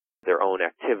their own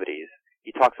activities.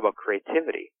 He talks about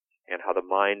creativity and how the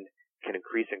mind can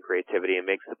increase in creativity, and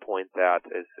makes the point that,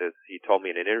 as he told me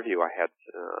in an interview I had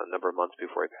a number of months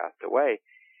before he passed away,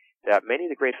 that many of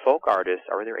the great folk artists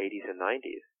are in their 80s and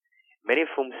 90s, many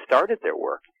of whom started their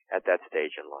work at that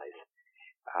stage in life,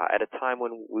 at a time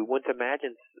when we wouldn't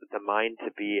imagine the mind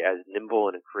to be as nimble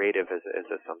and creative as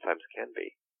it sometimes can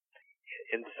be.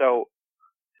 And so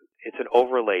it's an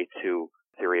overlay to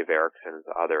the theory of Erikson and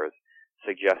others,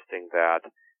 suggesting that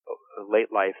late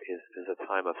life is a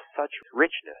time of such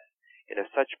richness and of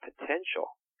such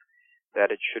potential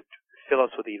that it should fill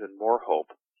us with even more hope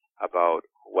about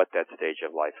what that stage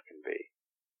of life can be.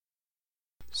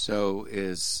 So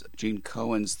is Gene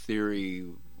Cohen's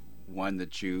theory one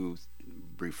that you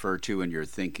refer to in your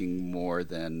thinking more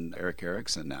than Erik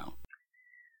Erikson now?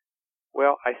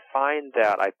 Well, I find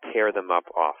that I pair them up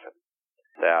often,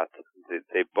 that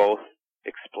they both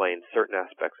explain certain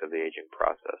aspects of the aging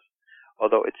process.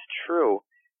 Although it's true,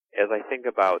 as I think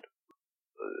about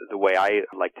the way I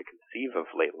like to conceive of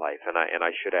late life, and I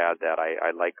should add that I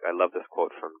love this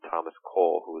quote from Thomas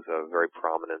Cole, who's a very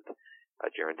prominent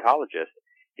gerontologist.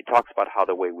 He talks about how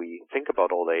the way we think about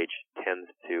old age tends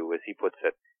to, as he puts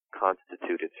it,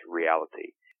 constitute its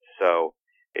reality. So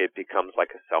it becomes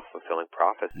like a self-fulfilling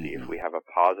prophecy. If we have a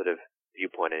positive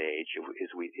viewpoint in age,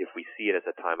 if we see it as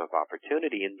a time of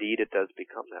opportunity, indeed it does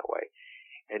become that way.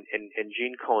 And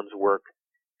Gene Cohen's work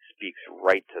speaks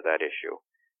right to that issue,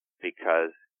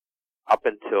 because up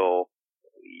until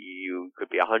you could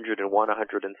be 101, 106,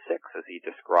 as he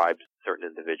describes certain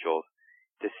individuals,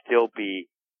 to still be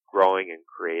growing and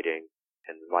creating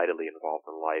and vitally involved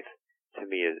in life, to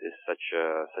me is such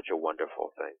a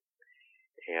wonderful thing.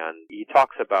 And he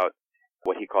talks about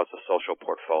what he calls a social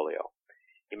portfolio.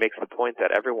 He makes the point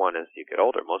that everyone, as you get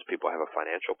older, most people have a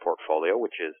financial portfolio,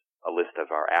 which is a list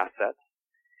of our assets.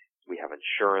 We have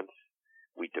insurance.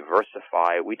 We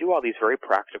diversify. We do all these very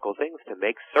practical things to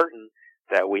make certain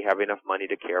that we have enough money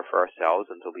to care for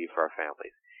ourselves and to leave for our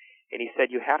families. And he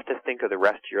said you have to think of the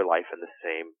rest of your life in the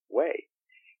same way.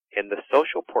 And the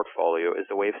social portfolio is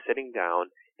a way of sitting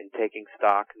down and taking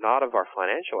stock not of our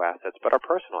financial assets, but our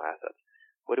personal assets.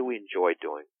 What do we enjoy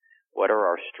doing? What are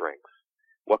our strengths?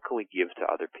 What can we give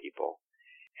to other people?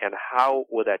 And how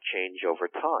will that change over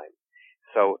time?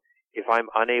 So if I'm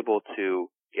unable to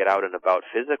get out and about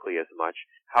physically as much,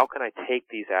 how can I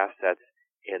take these assets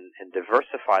and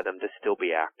diversify them to still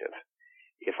be active?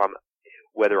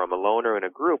 Whether I'm alone or in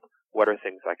a group, what are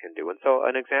things I can do? And so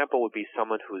an example would be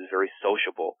someone who's very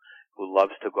sociable, who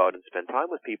loves to go out and spend time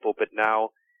with people, but now,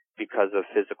 because of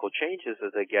physical changes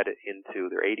as they get into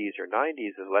their 80s or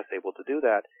 90s, is less able to do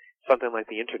that. Something like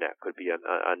the internet could be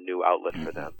a new outlet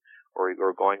for them, or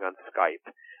going on Skype,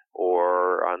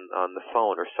 or on the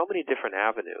phone, or so many different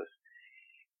avenues.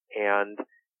 And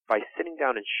by sitting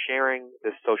down and sharing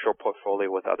this social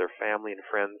portfolio with other family and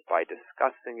friends, by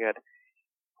discussing it,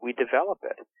 we develop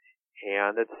it.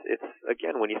 And it's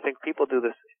again, when you think people do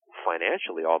this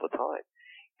financially all the time.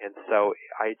 And so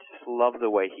I just love the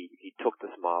way he took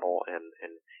this model and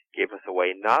gave us a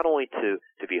way not only to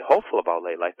be hopeful about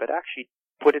late life, but actually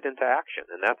put it into action.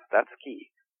 And that's key.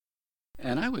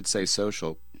 And I would say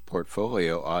social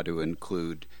portfolio ought to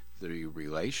include the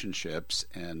relationships,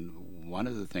 and one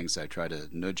of the things I try to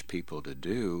nudge people to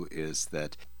do is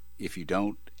that if you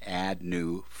don't add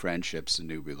new friendships and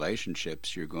new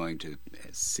relationships, you're going to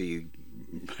see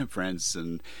friends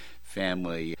and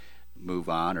family move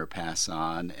on or pass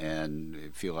on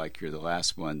and feel like you're the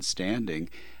last one standing.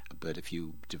 But if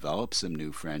you develop some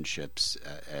new friendships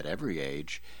at every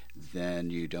age,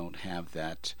 then you don't have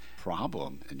that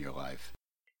problem in your life.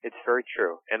 It's very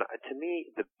true. And to me,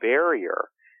 the barrier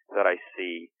that I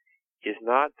see is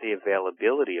not the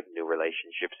availability of new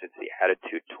relationships, it's the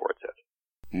attitude towards it.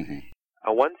 Mm-hmm.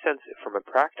 In one sense, from a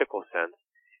practical sense,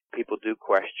 people do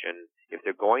question if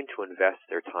they're going to invest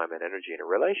their time and energy in a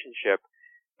relationship,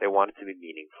 they want it to be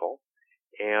meaningful.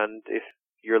 And if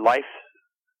your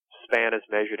lifespan is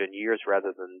measured in years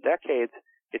rather than decades,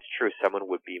 it's true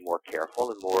someone would be more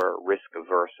careful and more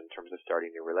risk-averse in terms of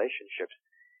starting new relationships.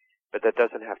 But that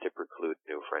doesn't have to preclude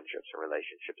new friendships and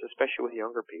relationships, especially with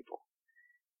younger people.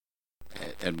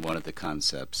 And one of the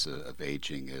concepts of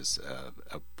aging is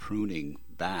a pruning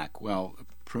back. Well,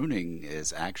 pruning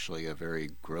is actually a very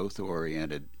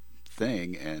growth-oriented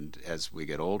thing, and as we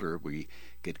get older, we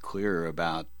get clearer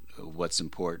about what's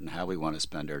important, how we want to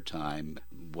spend our time,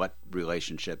 what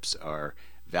relationships are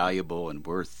valuable and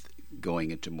worth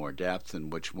going into more depth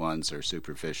and which ones are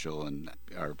superficial and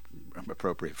are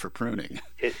appropriate for pruning.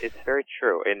 It's very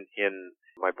true. In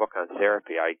my book on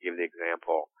therapy, I give the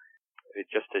example,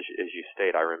 just as you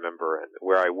state, I remember, and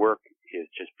where I work is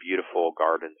just beautiful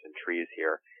gardens and trees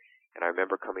here. And I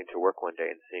remember coming to work one day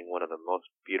and seeing one of the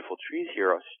most beautiful trees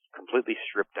here completely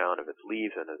stripped down of its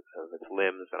leaves and of its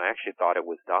limbs, and I actually thought it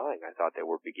was dying. I thought they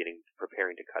were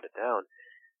preparing to cut it down.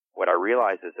 What I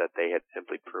realized is that they had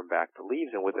simply pruned back the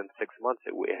leaves, and within 6 months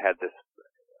it had this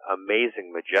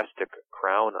amazing, majestic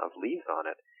crown of leaves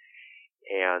on it.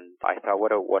 And I thought,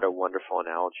 what a wonderful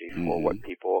analogy for what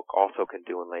people also can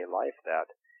do in lay life,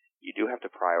 that you do have to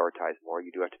prioritize more,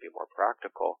 you do have to be more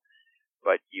practical,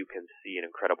 but you can see an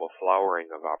incredible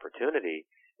flowering of opportunity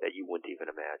that you wouldn't even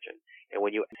imagine. And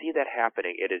when you see that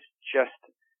happening, it is just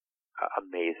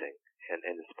amazing and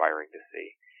inspiring to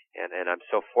see. And I'm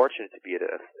so fortunate to be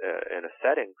in a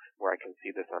setting where I can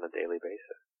see this on a daily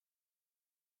basis.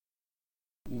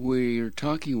 We're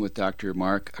talking with Dr.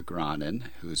 Mark Agranen,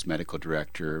 who's Medical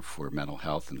Director for Mental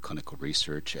Health and Clinical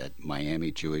Research at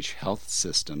Miami Jewish Health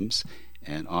Systems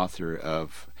and author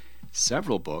of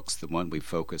several books. The one we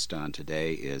focused on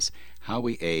today is How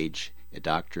We Age, A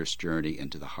Doctor's Journey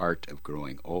into the Heart of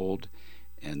Growing Old.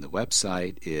 And the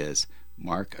website is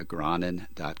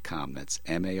markagronin.com. That's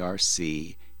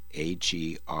MarcAgronin.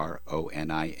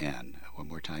 One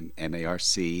more time,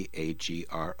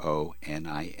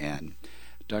 MarcAgronin.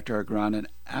 Dr. Agranen,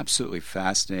 absolutely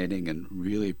fascinating, and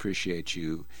really appreciate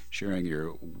you sharing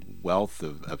your wealth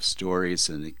of stories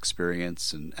and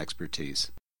experience and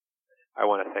expertise. I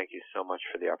want to thank you so much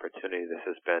for the opportunity. This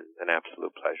has been an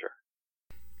absolute pleasure.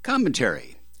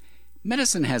 Commentary.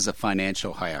 Medicine has a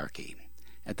financial hierarchy.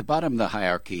 At the bottom of the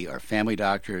hierarchy are family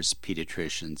doctors,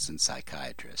 pediatricians, and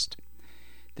psychiatrists.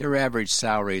 Their average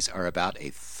salaries are about a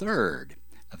third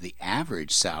of the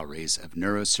average salaries of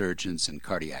neurosurgeons and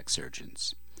cardiac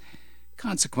surgeons.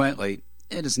 Consequently,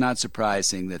 it is not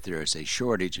surprising that there is a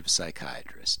shortage of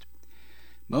psychiatrists.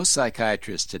 Most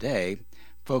psychiatrists today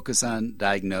focus on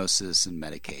diagnosis and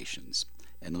medications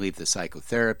and leave the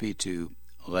psychotherapy to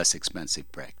less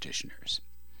expensive practitioners.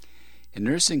 In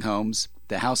nursing homes,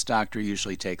 the house doctor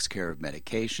usually takes care of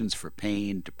medications for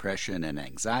pain, depression, and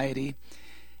anxiety,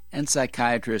 and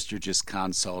psychiatrists are just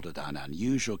consulted on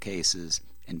unusual cases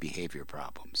and behavior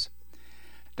problems.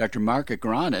 Dr. Mark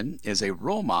Agranen is a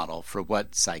role model for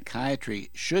what psychiatry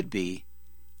should be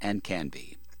and can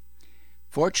be.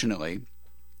 Fortunately,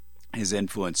 his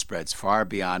influence spreads far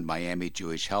beyond Miami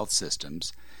Jewish Health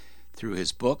Systems through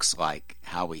his books like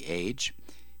How We Age,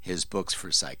 his books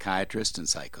for psychiatrists and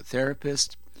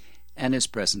psychotherapists, and his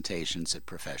presentations at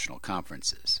professional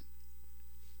conferences.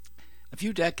 A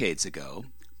few decades ago,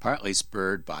 partly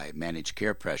spurred by managed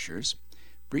care pressures,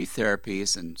 brief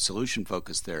therapies and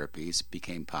solution-focused therapies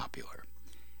became popular,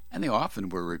 and they often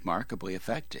were remarkably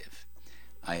effective.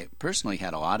 I personally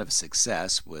had a lot of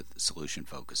success with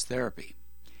solution-focused therapy.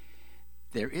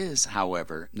 There is,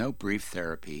 however, no brief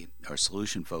therapy or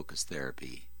solution-focused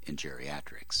therapy in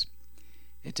geriatrics.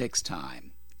 It takes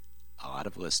time, a lot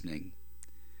of listening,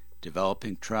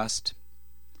 developing trust,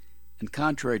 and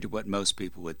contrary to what most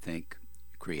people would think,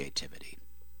 creativity.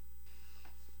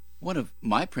 One of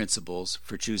my principles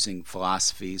for choosing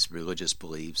philosophies, religious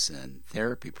beliefs, and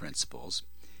therapy principles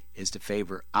is to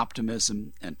favor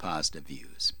optimism and positive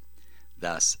views.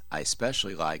 Thus, I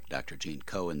especially like Dr. Gene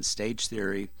Cohen's stage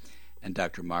theory and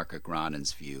Dr. Mark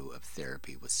Agranen's view of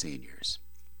therapy with seniors.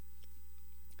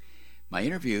 My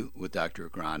interview with Dr.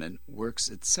 Agranen works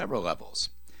at several levels.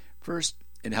 First,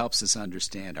 it helps us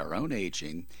understand our own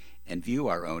aging and view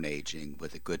our own aging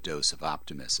with a good dose of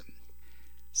optimism.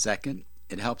 Second,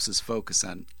 it helps us focus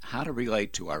on how to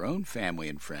relate to our own family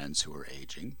and friends who are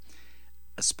aging,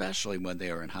 especially when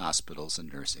they are in hospitals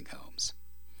and nursing homes.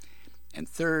 And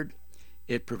third,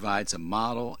 it provides a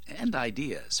model and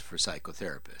ideas for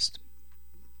psychotherapists.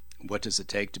 What does it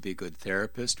take to be a good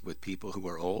therapist with people who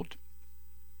are old?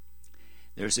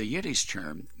 There's a Yiddish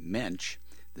term, mensch,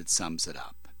 that sums it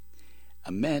up.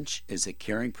 A mensch is a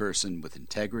caring person with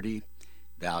integrity,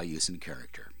 values, and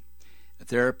character. A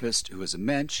therapist who is a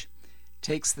mensch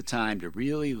takes the time to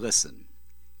really listen,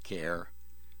 care,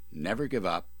 never give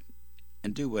up,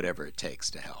 and do whatever it takes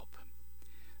to help.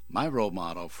 My role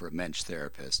model for a mensch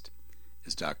therapist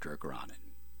is Dr. Agranen.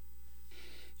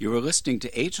 You are listening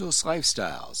to Ageless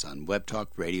Lifestyles on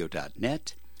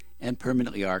webtalkradio.net and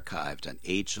permanently archived on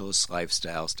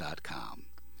agelesslifestyles.com.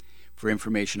 For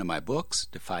information on my books,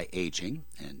 Defy Aging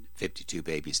and 52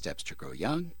 Baby Steps to Grow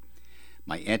Young,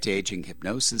 my anti-aging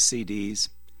hypnosis CDs,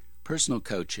 personal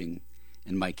coaching,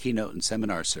 and my keynote and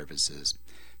seminar services,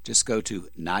 just go to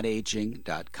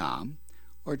notaging.com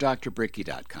or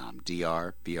drbrickey.com,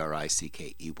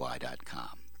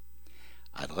 drbrickey.com.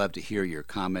 I'd love to hear your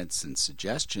comments and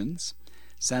suggestions.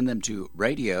 Send them to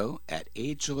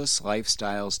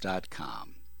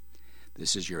radio@agelesslifestyles.com.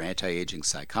 This is your anti-aging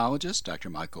psychologist, Dr.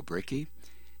 Michael Brickey,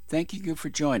 thanking you for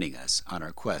joining us on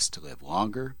our quest to live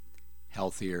longer,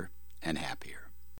 healthier, and happier.